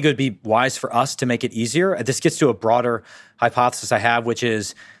 I think it would be wise for us to make it easier. This gets to a broader hypothesis I have, which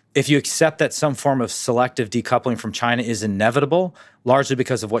is if you accept that some form of selective decoupling from China is inevitable, largely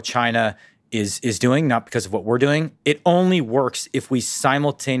because of what China is doing, not because of what we're doing, it only works if we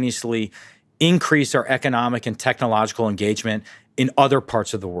simultaneously increase our economic and technological engagement in other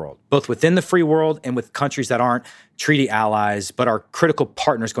parts of the world, both within the free world and with countries that aren't treaty allies, but are critical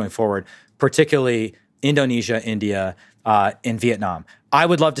partners going forward, particularly Indonesia, India, and Vietnam. I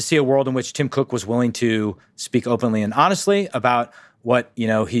would love to see a world in which Tim Cook was willing to speak openly and honestly about what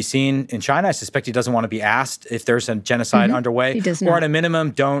he's seen in China. I suspect he doesn't want to be asked if there's a genocide underway, or at a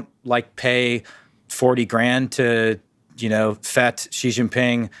minimum, don't pay $40,000 to fet Xi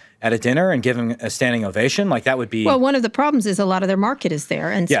Jinping at a dinner and give him a standing ovation. That would be... Well, one of the problems is a lot of their market is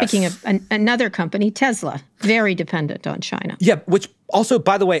there. And speaking of another company, Tesla, very dependent on China. Yeah, which also,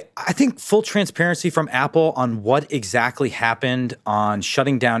 by the way, I think full transparency from Apple on what exactly happened on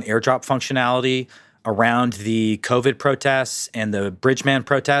shutting down AirDrop functionality around the COVID protests and the Bridgeman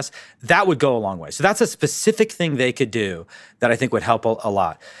protests, that would go a long way. So that's a specific thing they could do that I think would help a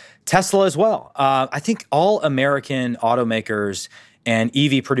lot. Tesla as well. I think all American automakers and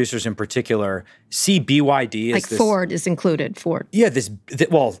EV producers in particular see BYD as Ford is included. Ford. Yeah,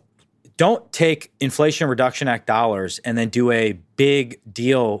 don't take Inflation Reduction Act dollars and then do a big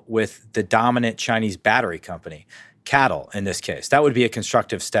deal with the dominant Chinese battery company, CATL in this case. That would be a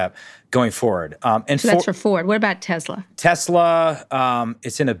constructive step going forward. So that's for Ford. What about Tesla? Tesla,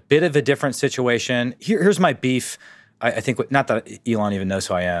 it's in a bit of a different situation. Here's my beef. I think, not that Elon even knows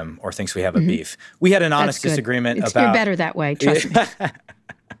who I am or thinks we have a beef. We had an honest disagreement about... You're better that way, trust me.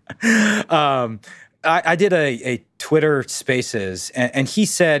 I did a Twitter Spaces, and he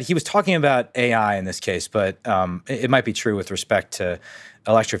said, he was talking about AI in this case, but it might be true with respect to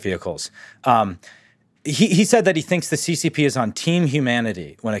electric vehicles. He said that he thinks the CCP is on Team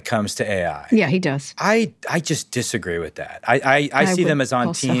Humanity when it comes to AI. Yeah, he does. I just disagree with that. I see them as on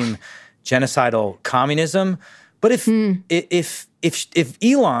also. Team genocidal communism. But if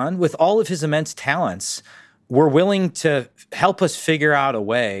Elon, with all of his immense talents, were willing to help us figure out a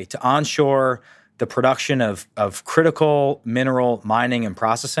way to onshore the production of critical mineral mining and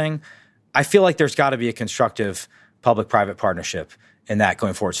processing, I feel like there's got to be a constructive public-private partnership in that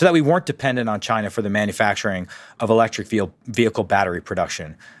going forward so that we weren't dependent on China for the manufacturing of electric vehicle battery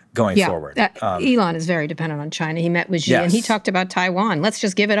production going forward. Elon is very dependent on China. He met with Xi and he talked about Taiwan. Let's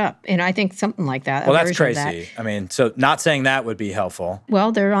just give it up. And I think something like that. Well, that's crazy. I mean, so not saying that would be helpful.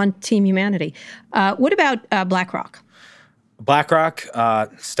 Well, they're on Team Humanity. What about BlackRock? BlackRock,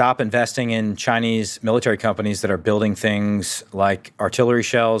 stop investing in Chinese military companies that are building things like artillery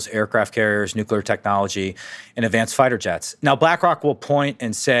shells, aircraft carriers, nuclear technology, and advanced fighter jets. Now, BlackRock will point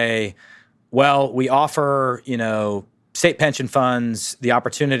and say, well, we offer, state pension funds the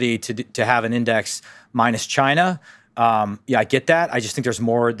opportunity to have an index minus China. I get that. I just think there's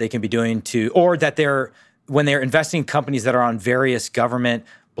more they can be doing or that when they're investing in companies that are on various government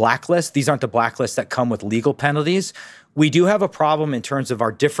blacklists, these aren't the blacklists that come with legal penalties. We do have a problem in terms of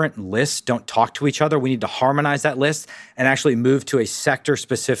our different lists don't talk to each other. We need to harmonize that list and actually move to a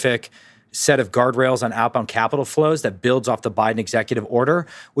sector-specific set of guardrails on outbound capital flows that builds off the Biden executive order,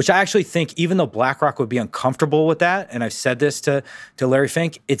 which I actually think, even though BlackRock would be uncomfortable with that, and I've said this to Larry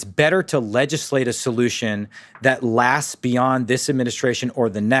Fink, it's better to legislate a solution that lasts beyond this administration or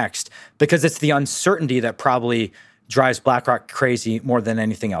the next, because it's the uncertainty that probably drives BlackRock crazy more than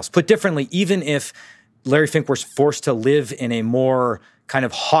anything else. Put differently, even if Larry Fink was forced to live in a more kind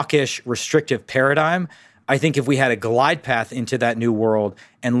of hawkish, restrictive paradigm, I think if we had a glide path into that new world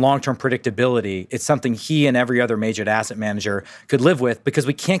and long-term predictability, it's something he and every other major asset manager could live with, because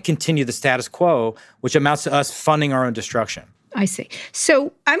we can't continue the status quo, which amounts to us funding our own destruction. I see.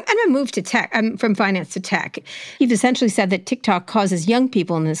 So I'm going to move to tech. I'm from finance to tech. You've essentially said that TikTok causes young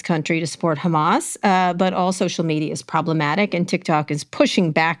people in this country to support Hamas, but all social media is problematic, and TikTok is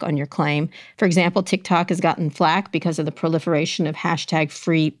pushing back on your claim. For example, TikTok has gotten flack because of the proliferation of hashtag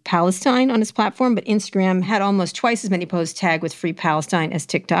Free Palestine on its platform, but Instagram had almost twice as many posts tagged with Free Palestine as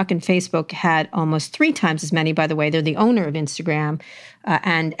TikTok, and Facebook had almost 3 times as many. By the way, they're the owner of Instagram,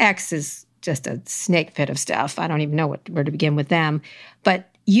 and X is just a snake pit of stuff. I don't even know where to begin with them. But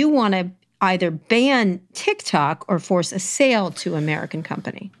you want to either ban TikTok or force a sale to an American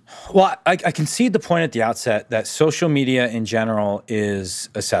company. Well, I concede the point at the outset that social media in general is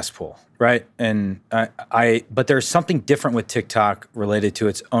a cesspool, right? And but there's something different with TikTok related to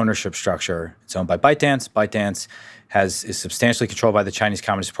its ownership structure. It's owned by ByteDance. ByteDance is substantially controlled by the Chinese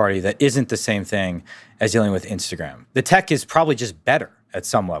Communist Party. That isn't the same thing as dealing with Instagram. The tech is probably just better at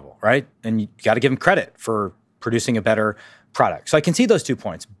some level, right? And you got to give them credit for producing a better product. So I can see those 2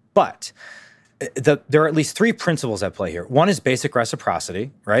 points, but there are at least 3 principles at play here. One is basic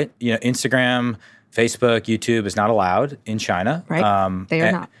reciprocity, right? Instagram, Facebook, YouTube is not allowed in China. Right, they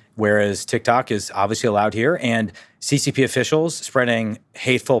are not. Whereas TikTok is obviously allowed here, and CCP officials spreading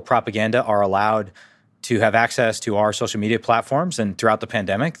hateful propaganda are allowed to have access to our social media platforms. And throughout the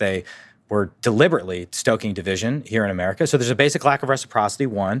pandemic, they were deliberately stoking division here in America. So there's a basic lack of reciprocity,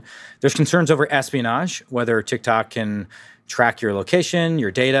 one. There's concerns over espionage, whether TikTok can track your location, your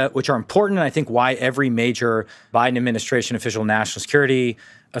data, which are important, and I think why every major Biden administration official, national security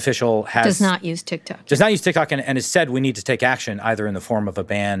official does not use TikTok. Does not use TikTok and has said we need to take action either in the form of a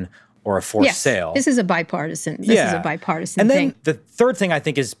ban or a forced sale. This is a bipartisan. This is a bipartisan thing. And then the third thing I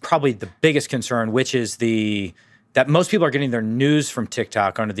think is probably the biggest concern, which is that most people are getting their news from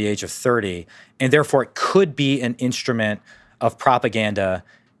TikTok under the age of 30, and therefore it could be an instrument of propaganda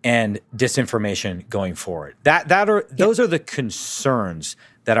and disinformation going forward. Those are the concerns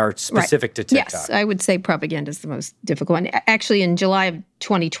that are specific to TikTok. Yes, I would say propaganda is the most difficult one. Actually, in July of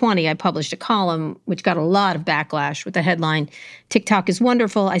 2020, I published a column which got a lot of backlash with the headline, "TikTok is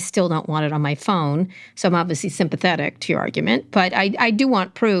wonderful, I still don't want it on my phone." So I'm obviously sympathetic to your argument, but I do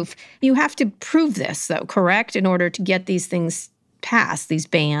want proof. You have to prove this, though, correct, in order to get these things passed, these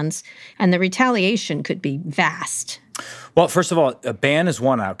bans, and the retaliation could be vast. Well, first of all, a ban is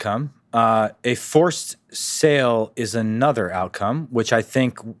one outcome. A forced sale is another outcome, which I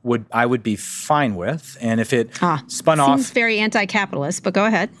think I would be fine with. And if it spun off, seems very anti-capitalist. But go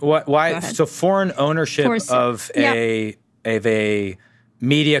ahead. Why? Go ahead. So foreign ownership of a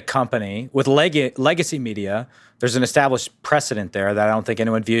media company with legacy media. There's an established precedent there that I don't think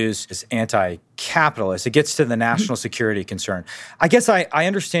anyone views as anti-capitalist. It gets to the national security concern. I guess I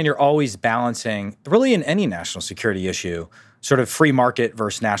understand you're always balancing, really in any national security issue, sort of free market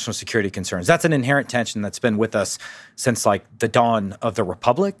versus national security concerns. That's an inherent tension that's been with us since like the dawn of the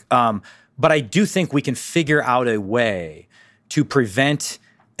Republic. But I do think we can figure out a way to prevent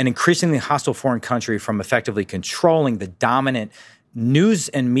an increasingly hostile foreign country from effectively controlling the dominant news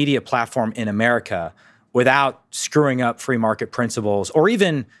and media platform in America without screwing up free market principles or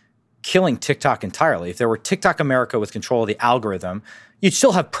even killing TikTok entirely. If there were TikTok America with control of the algorithm, you'd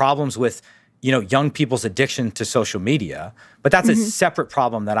still have problems with young people's addiction to social media, but that's a separate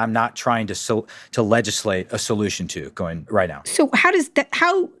problem that I'm not trying to legislate a solution to going right now. So how is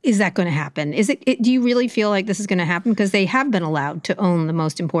that going to happen? Do you really feel like this is going to happen? Because they have been allowed to own the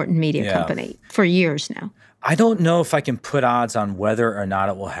most important media company for years now. I don't know if I can put odds on whether or not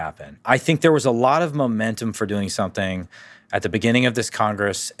it will happen. I think there was a lot of momentum for doing something at the beginning of this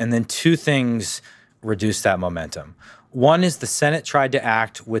Congress, and then 2 things reduced that momentum. One is the Senate tried to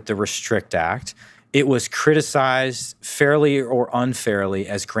act with the Restrict Act. It was criticized fairly or unfairly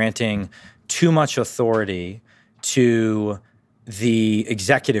as granting too much authority to the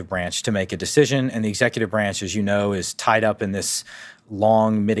executive branch to make a decision. And the executive branch, as you know, is tied up in this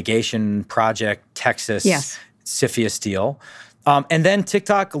long mitigation project, Texas CFIUS deal. And then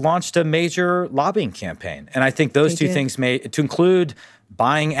TikTok launched a major lobbying campaign. And I think those 2 things to include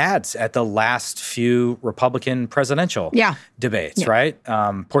buying ads at the last few Republican presidential debates, right?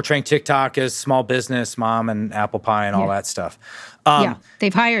 Portraying TikTok as small business, mom and apple pie and all that stuff.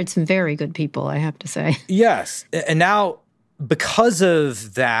 They've hired some very good people, I have to say. Yes. And now, because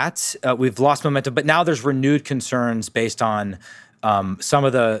of that, we've lost momentum. But now there's renewed concerns based on some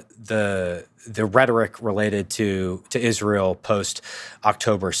of the rhetoric related to Israel post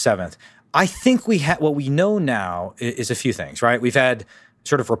October 7th. I think what we know now is a few things, right? We've had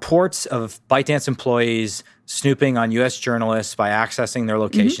sort of reports of ByteDance employees snooping on U.S. journalists by accessing their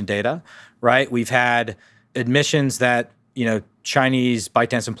location data, right? We've had admissions that, Chinese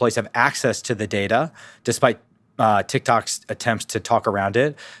ByteDance employees have access to the data, despite TikTok's attempts to talk around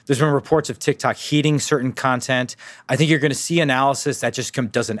it. There's been reports of TikTok heeding certain content. I think you're going to see analysis that just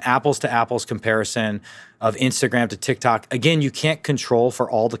does an apples-to-apples comparison of Instagram to TikTok. Again, you can't control for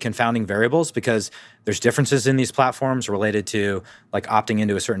all the confounding variables because there's differences in these platforms related to like opting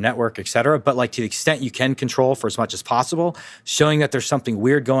into a certain network, et cetera. But like to the extent you can control for as much as possible, showing that there's something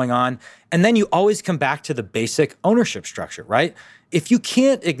weird going on. And then you always come back to the basic ownership structure, right? If you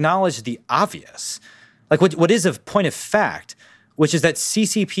can't acknowledge the obvious, like what is a point of fact, which is that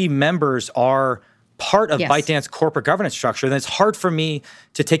CCP members are part of ByteDance corporate governance structure, then it's hard for me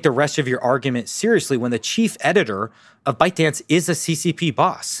to take the rest of your argument seriously when the chief editor of ByteDance is a CCP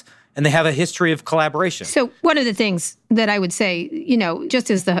boss and they have a history of collaboration. So one of the things that I would say,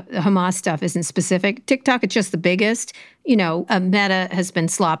 just as the Hamas stuff isn't specific, TikTok is just the biggest. Meta has been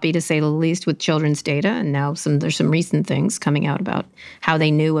sloppy, to say the least, with children's data. And now there's some recent things coming out about how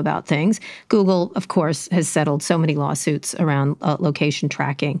they knew about things. Google, of course, has settled so many lawsuits around location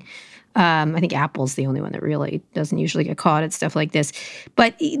tracking. I think Apple's the only one that really doesn't usually get caught at stuff like this.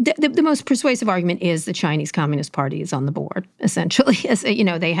 But the most persuasive argument is the Chinese Communist Party is on the board, essentially. As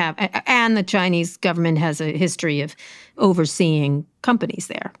they have, and the Chinese government has a history of overseeing companies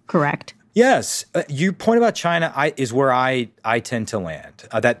there, correct? Yes. Your point about China is where I tend to land,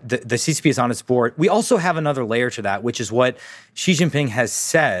 that the CCP is on its board. We also have another layer to that, which is what Xi Jinping has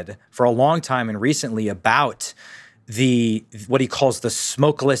said for a long time and recently about what he calls the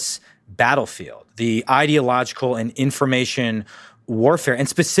smokeless battlefield, the ideological and information warfare, and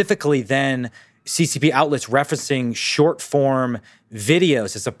specifically then CCP outlets referencing short-form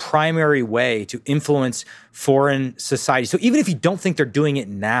videos as a primary way to influence foreign society. So even if you don't think they're doing it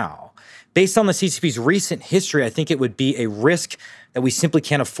now, based on the CCP's recent history, I think it would be a risk that we simply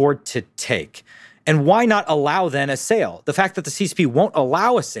can't afford to take. And why not allow then a sale? The fact that the CCP won't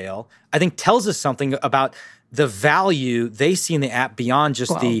allow a sale, I think, tells us something about the value they see in the app beyond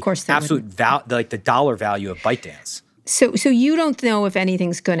just the absolute the dollar value of ByteDance. So you don't know if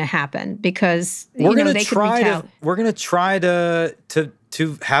anything's going to happen because we're going to try to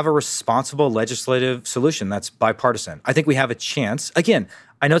have a responsible legislative solution that's bipartisan. I think we have a chance. Again,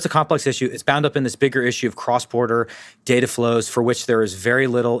 I know it's a complex issue. It's bound up in this bigger issue of cross-border data flows for which there is very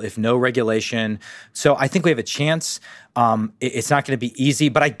little, if no, regulation. So I think we have a chance. It's not going to be easy,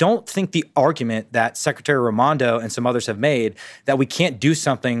 but I don't think the argument that Secretary Raimondo and some others have made that we can't do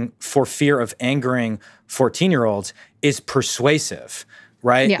something for fear of angering 14-year-olds is persuasive,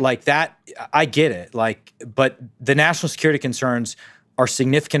 right? Yeah. Like that, I get it. But the national security concerns are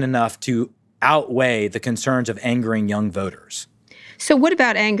significant enough to outweigh the concerns of angering young voters. So what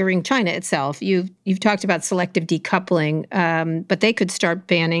about angering China itself? You've talked about selective decoupling, but they could start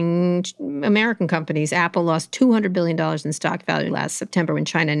banning American companies. Apple lost $200 billion in stock value last September when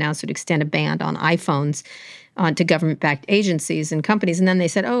China announced it would extend a ban on iPhones to government-backed agencies and companies. And then they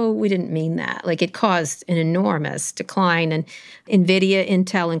said, oh, we didn't mean that. Like, it caused an enormous decline. And NVIDIA,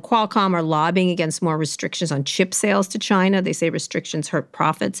 Intel, and Qualcomm are lobbying against more restrictions on chip sales to China. They say restrictions hurt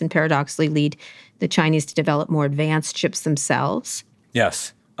profits and paradoxically lead the Chinese to develop more advanced chips themselves.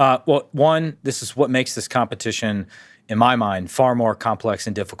 Yes. Well, one, this is what makes this competition, in my mind, far more complex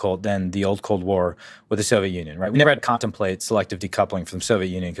and difficult than the old Cold War with the Soviet Union, right? We never had to contemplate selective decoupling from the Soviet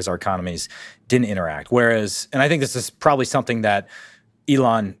Union because our economies didn't interact. Whereas, and I think this is probably something that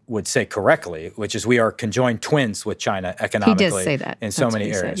Elon would say correctly, which is we are conjoined twins with China economically. He does say that. In so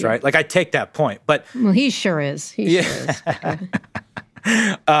many areas, right? Like, I take that point, but... Well, he sure is. He sure is.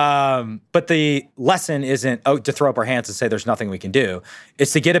 But the lesson isn't to throw up our hands and say there's nothing we can do.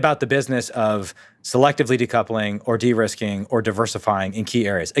 It's to get about the business of selectively decoupling or de-risking or diversifying in key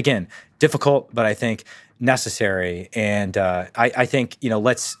areas. Again, difficult, but I think necessary. And I think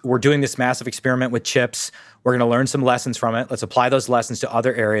we're doing this massive experiment with chips. We're going to learn some lessons from it. Let's apply those lessons to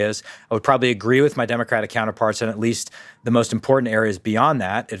other areas. I would probably agree with my Democratic counterparts in at least the most important areas beyond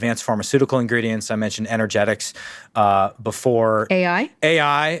that. Advanced pharmaceutical ingredients. I mentioned energetics before. AI?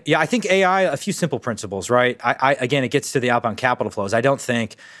 AI. Yeah, I think AI, a few simple principles, right? Again, it gets to the outbound capital flows. I don't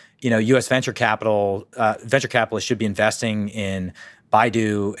think, U.S. venture capitalists should be investing in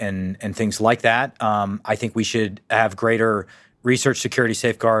Baidu and things like that. I think we should have greater research security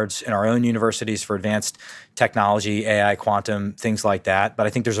safeguards in our own universities for advanced technology, AI, quantum, things like that. But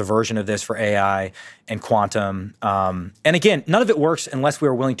I think there's a version of this for AI and quantum. And again, none of it works unless we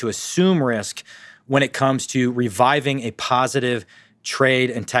are willing to assume risk when it comes to reviving a positive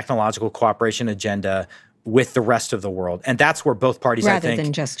trade and technological cooperation agenda with the rest of the world. And that's where both parties, I think— Rather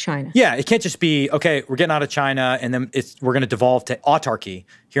than just China. Yeah, it can't just be, okay, we're getting out of China and then we're going to devolve to autarky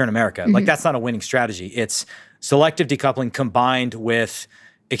here in America. Mm-hmm. Like, that's not a winning strategy. It's selective decoupling combined with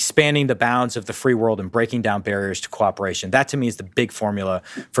expanding the bounds of the free world and breaking down barriers to cooperation. That, to me, is the big formula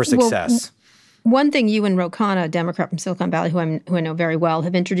for success. One thing, you and Ro Khanna, a Democrat from Silicon Valley, who I know very well,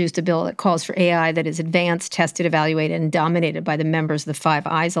 have introduced a bill that calls for AI that is advanced, tested, evaluated, and dominated by the members of the Five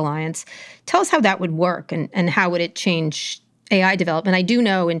Eyes Alliance. Tell us how that would work and how would it change AI development. I do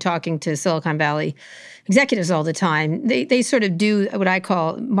know, in talking to Silicon Valley executives all the time, they sort of do what I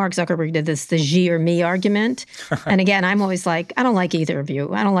call, Mark Zuckerberg did this, the Xi or me argument. And again, I'm always like, I don't like either of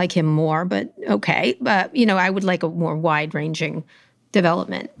you. I don't like him more, but okay. But, I would like a more wide-ranging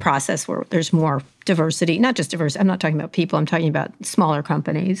development process where there's more diversity, not just diversity. I'm not talking about people. I'm talking about smaller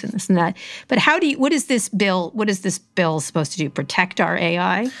companies and this and that. But what is this bill supposed to do? Protect our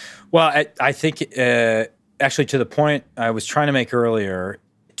AI? Well, I think actually, to the point I was trying to make earlier,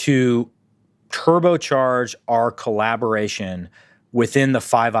 to turbocharge our collaboration within the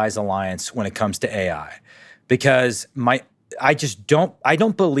Five Eyes Alliance when it comes to AI, because I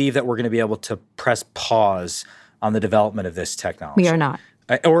don't believe that we're going to be able to press pause on the development of this technology. We are not.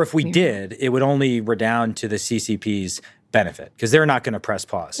 Or if we did, it would only redound to the CCP's benefit, because they're not going to press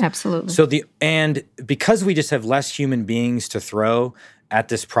pause. Absolutely. And because we just have less human beings to throw at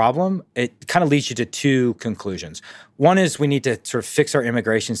this problem, it kind of leads you to two conclusions. One is we need to sort of fix our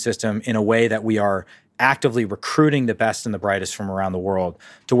immigration system in a way that we are actively recruiting the best and the brightest from around the world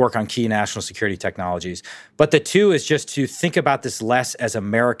to work on key national security technologies. But the two is just to think about this less as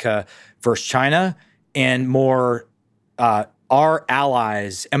America versus China and more our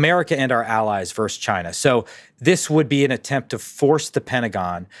allies, America and our allies versus China. So this would be an attempt to force the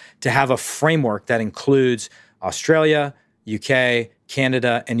Pentagon to have a framework that includes Australia, UK,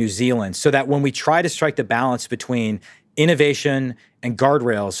 Canada, and New Zealand, so that when we try to strike the balance between innovation and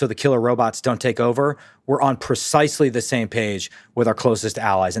guardrails so the killer robots don't take over, we're on precisely the same page with our closest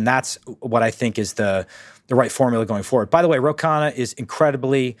allies. And that's what I think is the right formula going forward. By the way, Ro Khanna is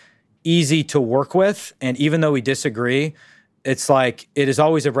incredibly easy to work with. And even though we disagree, it's like it is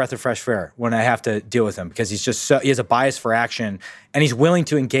always a breath of fresh air when I have to deal with him, because he has a bias for action, and he's willing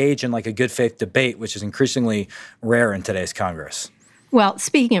to engage in like a good faith debate, which is increasingly rare in today's Congress. Well,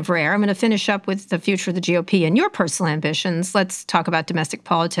 speaking of rare, I'm going to finish up with the future of the GOP and your personal ambitions. Let's talk about domestic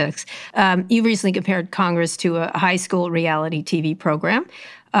politics. You recently compared Congress to a high school reality TV program.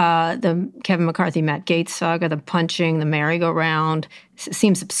 The Kevin McCarthy, Matt Gaetz saga, the punching, the merry-go-round,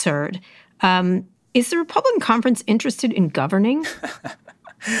 seems absurd. Is the Republican conference interested in governing?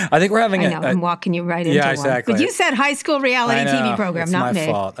 I think we're having I'm walking you right into one. Exactly. But you said high school reality TV program, it's not me. It's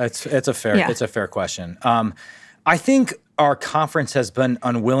my fault. It's a fair question. I think our conference has been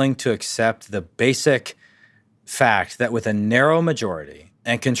unwilling to accept the basic fact that with a narrow majority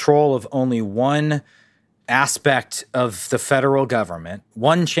and control of only one aspect of the federal government,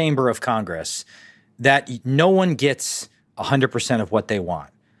 one chamber of Congress, that no one gets 100% of what they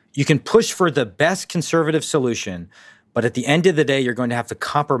want. You can push for the best conservative solution, but at the end of the day, you're going to have to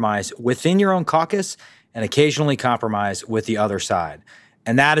compromise within your own caucus and occasionally compromise with the other side.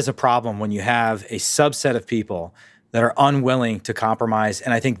 And that is a problem when you have a subset of people that are unwilling to compromise.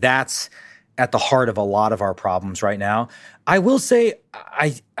 And I think that's at the heart of a lot of our problems right now. I will say, I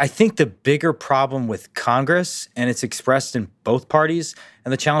think the bigger problem with Congress, and it's expressed in both parties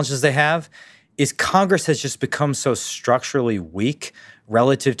and the challenges they have, is Congress has just become so structurally weak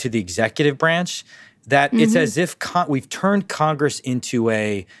relative to the executive branch that it's as if we've turned Congress into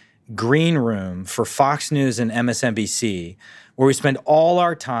a green room for Fox News and MSNBC, where we spend all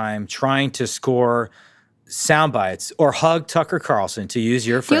our time trying to score sound bites or hug Tucker Carlson, to use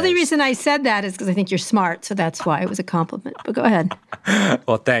your phrase. The only reason I said that is because I think you're smart, so that's why it was a compliment. But go ahead.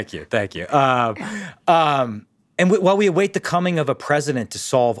 Well, thank you. And while we await the coming of a president to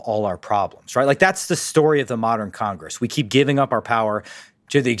solve all our problems, right? Like that's the story of the modern Congress. We keep giving up our power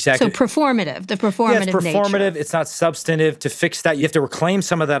to the executive. So performative, the performative it's performative. Nature. It's not substantive. To fix that, you have to reclaim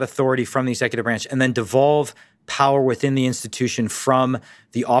some of that authority from the executive branch and then devolve power within the institution from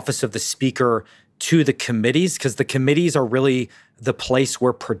the office of the speaker to the committees, because the committees are really the place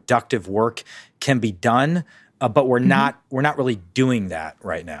where productive work can be done. But we're not really doing that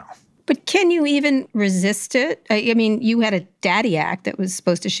right now. But can you even resist it? I mean, you had a Daddy Act that was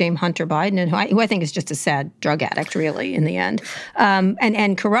supposed to shame Hunter Biden, and who I think is just a sad drug addict, really, in the end,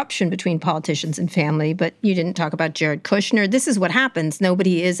 and corruption between politicians and family. But you didn't talk about Jared Kushner. This is what happens.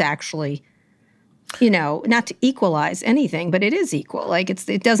 Nobody is actually, not to equalize anything, but it is equal. Like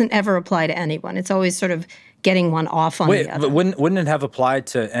it doesn't ever apply to anyone. It's always sort of getting one off on the other. But wouldn't it have applied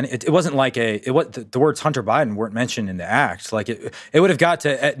to? And it wasn't like the words Hunter Biden weren't mentioned in the act. Like it would have got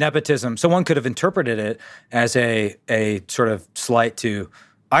to nepotism. So one could have interpreted it as a sort of slight to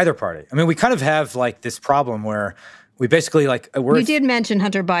either party. I mean, we kind of have like this problem where We basically You did mention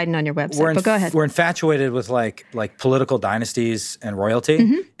Hunter Biden on your website, but go ahead. We're infatuated with like political dynasties and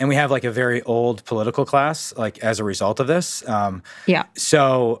royalty, and we have like a very old political class as a result of this.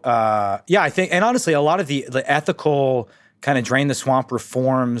 So I think, and honestly, a lot of the ethical kind of drain the swamp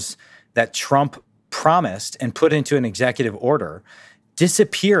reforms that Trump promised and put into an executive order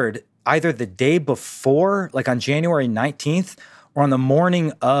disappeared either the day before, like on January 19th, or on the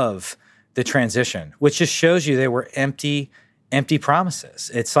morning of the transition, which just shows you they were empty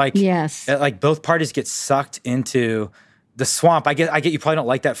promises. It's like, like both parties get sucked into the swamp. I get you probably don't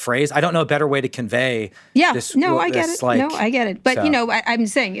like that phrase. I don't know a better way to convey this. I get it. I get it. But, I'm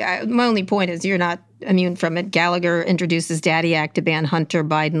saying my only point is you're not immune from it. Gallagher introduces Daddy Act to ban Hunter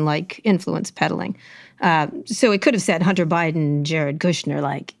Biden-like influence peddling. So it could have said Hunter Biden, Jared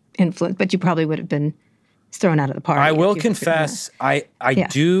Kushner-like influence, but you probably would have been thrown out of the party. I will confess, I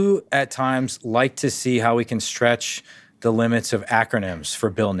do at times like to see how we can stretch the limits of acronyms for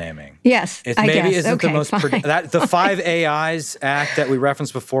bill naming. Yes, it maybe isn't the most the 5 AIs Act that we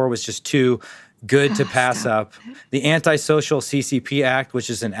referenced before was just too good to pass up. The Antisocial CCP Act,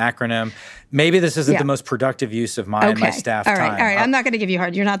 which is an acronym. Maybe this isn't the most productive use of my and my staff time. All right. I'm not going to give you a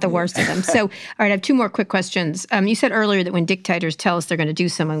hard. You're not the worst of them. So, all right, I have 2 more quick questions. You said earlier that when dictators tell us they're going to do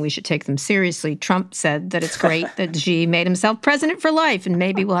something, we should take them seriously. Trump said that it's great that Xi made himself president for life, and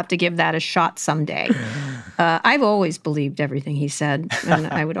maybe we'll have to give that a shot someday. I've always believed everything he said, and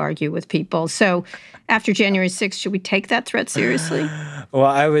I would argue with people. So after January 6th, should we take that threat seriously? Well,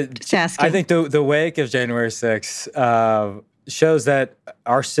 I would. Just asking. I think the wake of January 6th shows that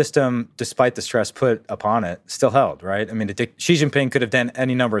our system, despite the stress put upon it, still held, right? I mean, Xi Jinping could have done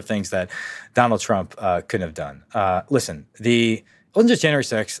any number of things that Donald Trump couldn't have done. Listen, it wasn't just January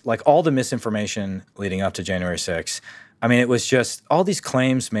 6th, like all the misinformation leading up to January 6th. I mean, it was just all these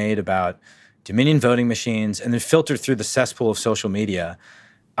claims made about Dominion voting machines and then filtered through the cesspool of social media.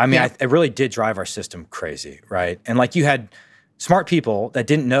 I mean, it really did drive our system crazy, right? And you had smart people that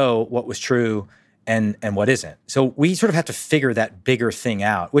didn't know what was true and what isn't. So we sort of have to figure that bigger thing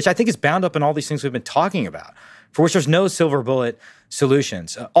out, which I think is bound up in all these things we've been talking about, for which there's no silver bullet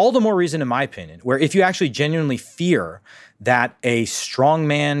solutions. All the more reason, in my opinion, where if you actually genuinely fear that a strong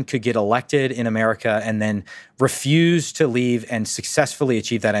man could get elected in America and then refuse to leave and successfully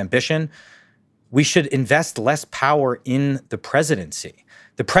achieve that ambition, we should invest less power in the presidency.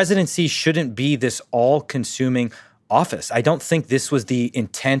 The presidency shouldn't be this all-consuming office. I don't think this was the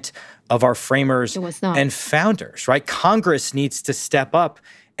intent of our framers and founders, right? Congress needs to step up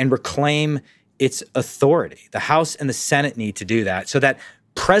and reclaim its authority. The House and the Senate need to do that so that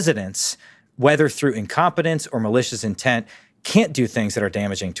presidents, whether through incompetence or malicious intent, can't do things that are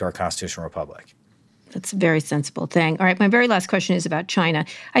damaging to our constitutional republic. That's a very sensible thing. All right, my very last question is about China.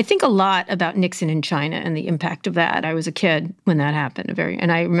 I think a lot about Nixon in China and the impact of that. I was a kid when that happened,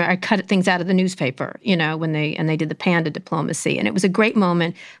 and I remember I cut things out of the newspaper, when they did the panda diplomacy, and it was a great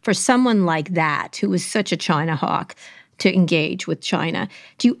moment for someone like that who was such a China hawk to engage with China.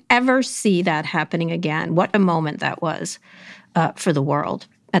 Do you ever see that happening again? What a moment that was for the world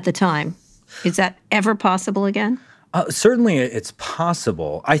at the time. Is that ever possible again? Certainly it's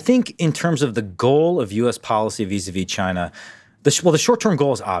possible. I think in terms of the goal of U.S. policy vis-a-vis China, the short-term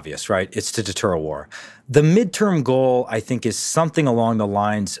goal is obvious, right? It's to deter a war. The midterm goal, I think, is something along the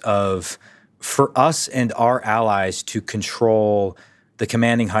lines of, for us and our allies to control the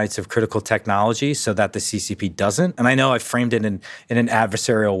commanding heights of critical technology so that the CCP doesn't. And I know I framed it in an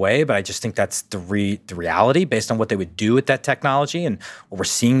adversarial way, but I just think that's the reality based on what they would do with that technology and what we're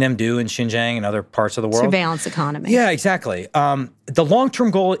seeing them do in Xinjiang and other parts of the world. Surveillance economy. Yeah, exactly. The long-term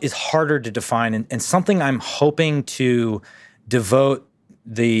goal is harder to define and something I'm hoping to devote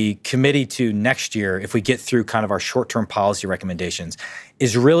the committee to next year, if we get through kind of our short-term policy recommendations,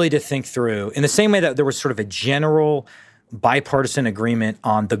 is really to think through, in the same way that there was sort of a general bipartisan agreement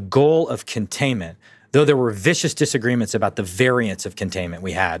on the goal of containment, though there were vicious disagreements about the variants of containment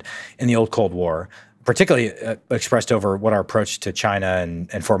we had in the old Cold War, particularly expressed over what our approach to China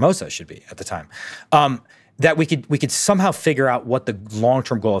and Formosa should be at the time, that we could somehow figure out what the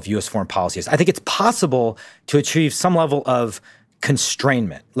long-term goal of U.S. foreign policy is. I think it's possible to achieve some level of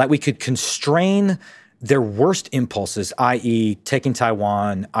constrainment, like we could constrain their worst impulses, i.e. taking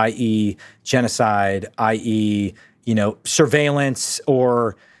Taiwan, i.e. genocide, i.e. surveillance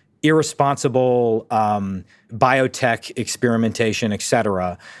or irresponsible biotech experimentation, et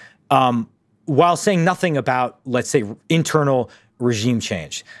cetera, while saying nothing about, let's say, internal regime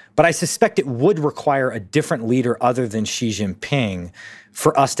change. But I suspect it would require a different leader other than Xi Jinping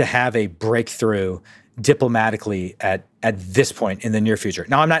for us to have a breakthrough diplomatically at this point in the near future.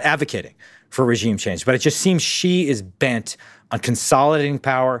 Now, I'm not advocating for regime change, but it just seems Xi is bent on consolidating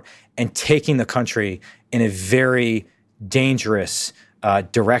power and taking the country in a very dangerous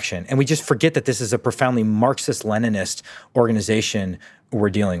direction. And we just forget that this is a profoundly Marxist-Leninist organization we're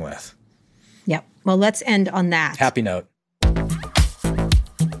dealing with. Yep. Well, let's end on that. Happy note.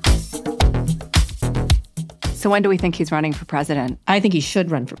 So when do we think he's running for president? I think he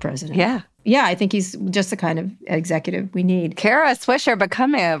should run for president. Yeah. Yeah, I think he's just the kind of executive we need. Kara Swisher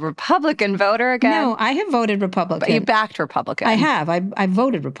becoming a Republican voter again? No, I have voted Republican. But you backed Republican. I have. I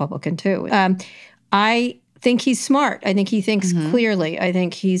voted Republican, too. I think he's smart. I think he thinks clearly. I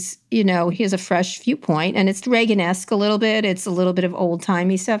think he's, he has a fresh viewpoint. And it's Reagan-esque a little bit. It's a little bit of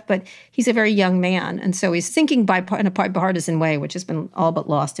old-timey stuff. But he's a very young man. And so he's thinking in a bipartisan way, which has been all but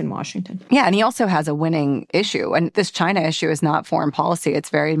lost in Washington. Yeah, and he also has a winning issue. And this China issue is not foreign policy.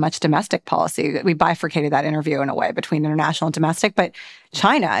 It's very much domestic policy. We bifurcated that interview in a way between international and domestic. But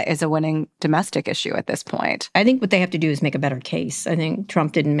China is a winning domestic issue at this point. I think what they have to do is make a better case. I think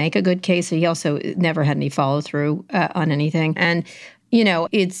Trump didn't make a good case. He also never had any follow-through on anything. And,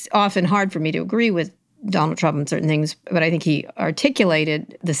 it's often hard for me to agree with Donald Trump on certain things, but I think he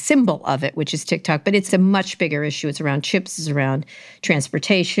articulated the symbol of it, which is TikTok. But it's a much bigger issue. It's around chips. It's around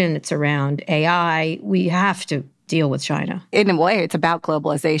transportation. It's around AI. We have to deal with China. In a way, it's about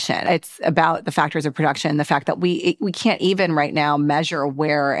globalization. It's about the factors of production, the fact that we can't even right now measure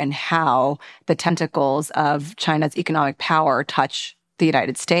where and how the tentacles of China's economic power touch the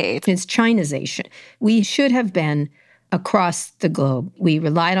United States. It's Chinization. We should have been across the globe. We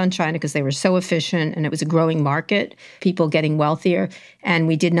relied on China because they were so efficient and it was a growing market, people getting wealthier. And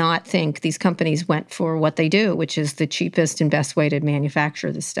we did not think these companies went for what they do, which is the cheapest and best way to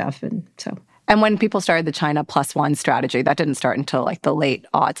manufacture this stuff. And when people started the China plus one strategy, that didn't start until like the late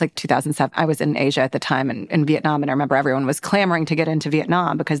aughts, like 2007. I was in Asia at the time and in Vietnam, and I remember everyone was clamoring to get into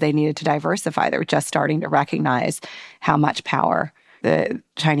Vietnam because they needed to diversify. They were just starting to recognize how much power the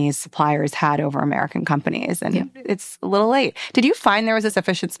Chinese suppliers had over American companies. And it's a little late. Did you find there was a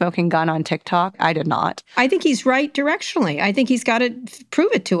sufficient smoking gun on TikTok? I did not. I think he's right directionally. I think he's got to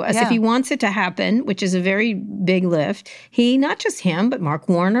prove it to us. If he wants it to happen, which is a very big lift, not just him, but Mark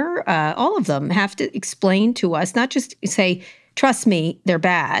Warner, all of them have to explain to us, not just say, trust me, they're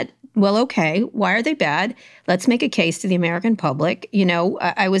bad. Well, okay, why are they bad? Let's make a case to the American public.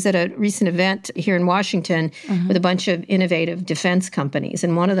 I was at a recent event here in Washington with a bunch of innovative defense companies,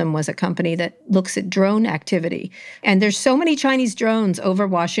 and one of them was a company that looks at drone activity. And there's so many Chinese drones over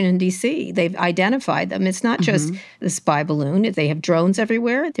Washington, D.C. They've identified them. It's not just the spy balloon. They have drones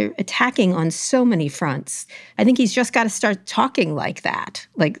everywhere. They're attacking on so many fronts. I think he's just got to start talking like that,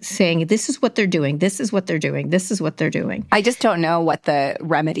 like saying, this is what they're doing, this is what they're doing, this is what they're doing. I just don't know what the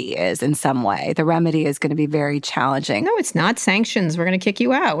remedy is in some way. The remedy is going to be very challenging. No, it's not sanctions. We're going to kick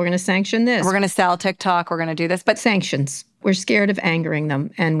you out. We're going to sanction this. We're going to sell TikTok. We're going to do this. But sanctions. We're scared of angering them,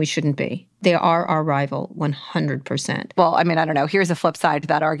 and we shouldn't be. They are our rival 100%. Well, I don't know. Here's a flip side to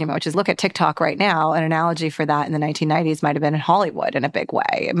that argument, which is look at TikTok right now. An analogy for that in the 1990s might have been in Hollywood in a big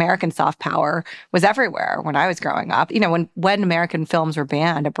way. American soft power was everywhere when I was growing up. When American films were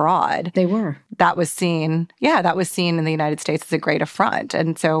banned abroad. They were. That was seen in the United States as a great affront.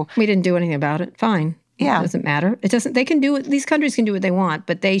 And so we didn't do anything about it. Fine. Yeah. It doesn't matter. These countries can do what they want,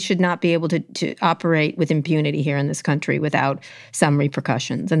 but they should not be able to operate with impunity here in this country without some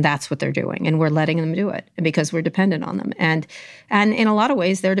repercussions. And that's what they're doing. And we're letting them do it because we're dependent on them. And in a lot of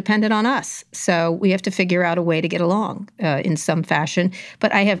ways, they're dependent on us. So we have to figure out a way to get along in some fashion.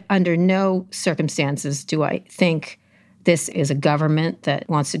 But I have under no circumstances do I think this is a government that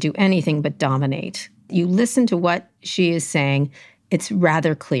wants to do anything but dominate. You listen to what she is saying. It's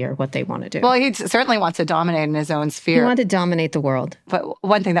rather clear what they want to do. Well, he certainly wants to dominate in his own sphere. He wanted to dominate the world. But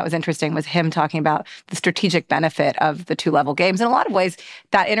one thing that was interesting was him talking about the strategic benefit of the two-level games. In a lot of ways,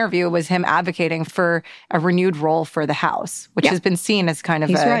 that interview was him advocating for a renewed role for the House, which has been seen as kind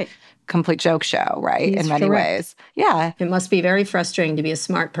of complete joke show, right? He's in many ways. Yeah. It must be very frustrating to be a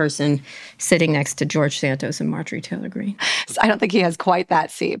smart person sitting next to George Santos and Marjorie Taylor Greene. I don't think he has quite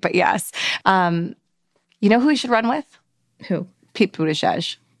that seat, but yes. You know who he should run with? Who? Pete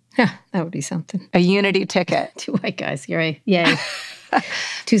Buttigieg. Yeah, that would be something. A unity ticket. Two white guys. Yay.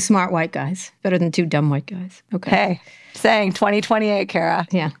 Two smart white guys. Better than two dumb white guys. Okay. Hey, saying 2028, Kara.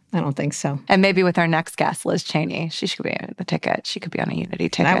 Yeah, I don't think so. And maybe with our next guest, Liz Cheney, she should be on the ticket. She could be on a Unity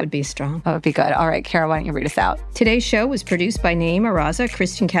ticket. That would be strong. That would be good. All right, Kara, why don't you read us out? Today's show was produced by Naeem Araza,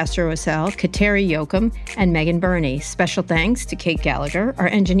 Kristen Castro-Osel, Kateri Yoakum, and Megan Burney. Special thanks to Kate Gallagher. Our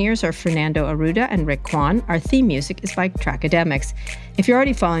engineers are Fernando Arruda and Rick Kwan. Our theme music is by Trackademics. If you're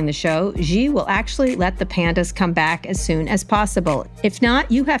already following the show, Xi will actually let the pandas come back as soon as possible. If not,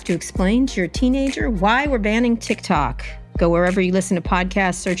 you have to explain to your teenager why we're banning TikTok. Go wherever you listen to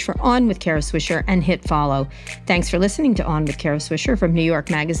podcasts, search for On with Kara Swisher, and hit follow. Thanks for listening to On with Kara Swisher from New York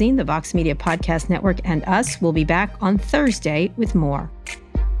Magazine, the Vox Media Podcast Network, and us. We'll be back on Thursday with more.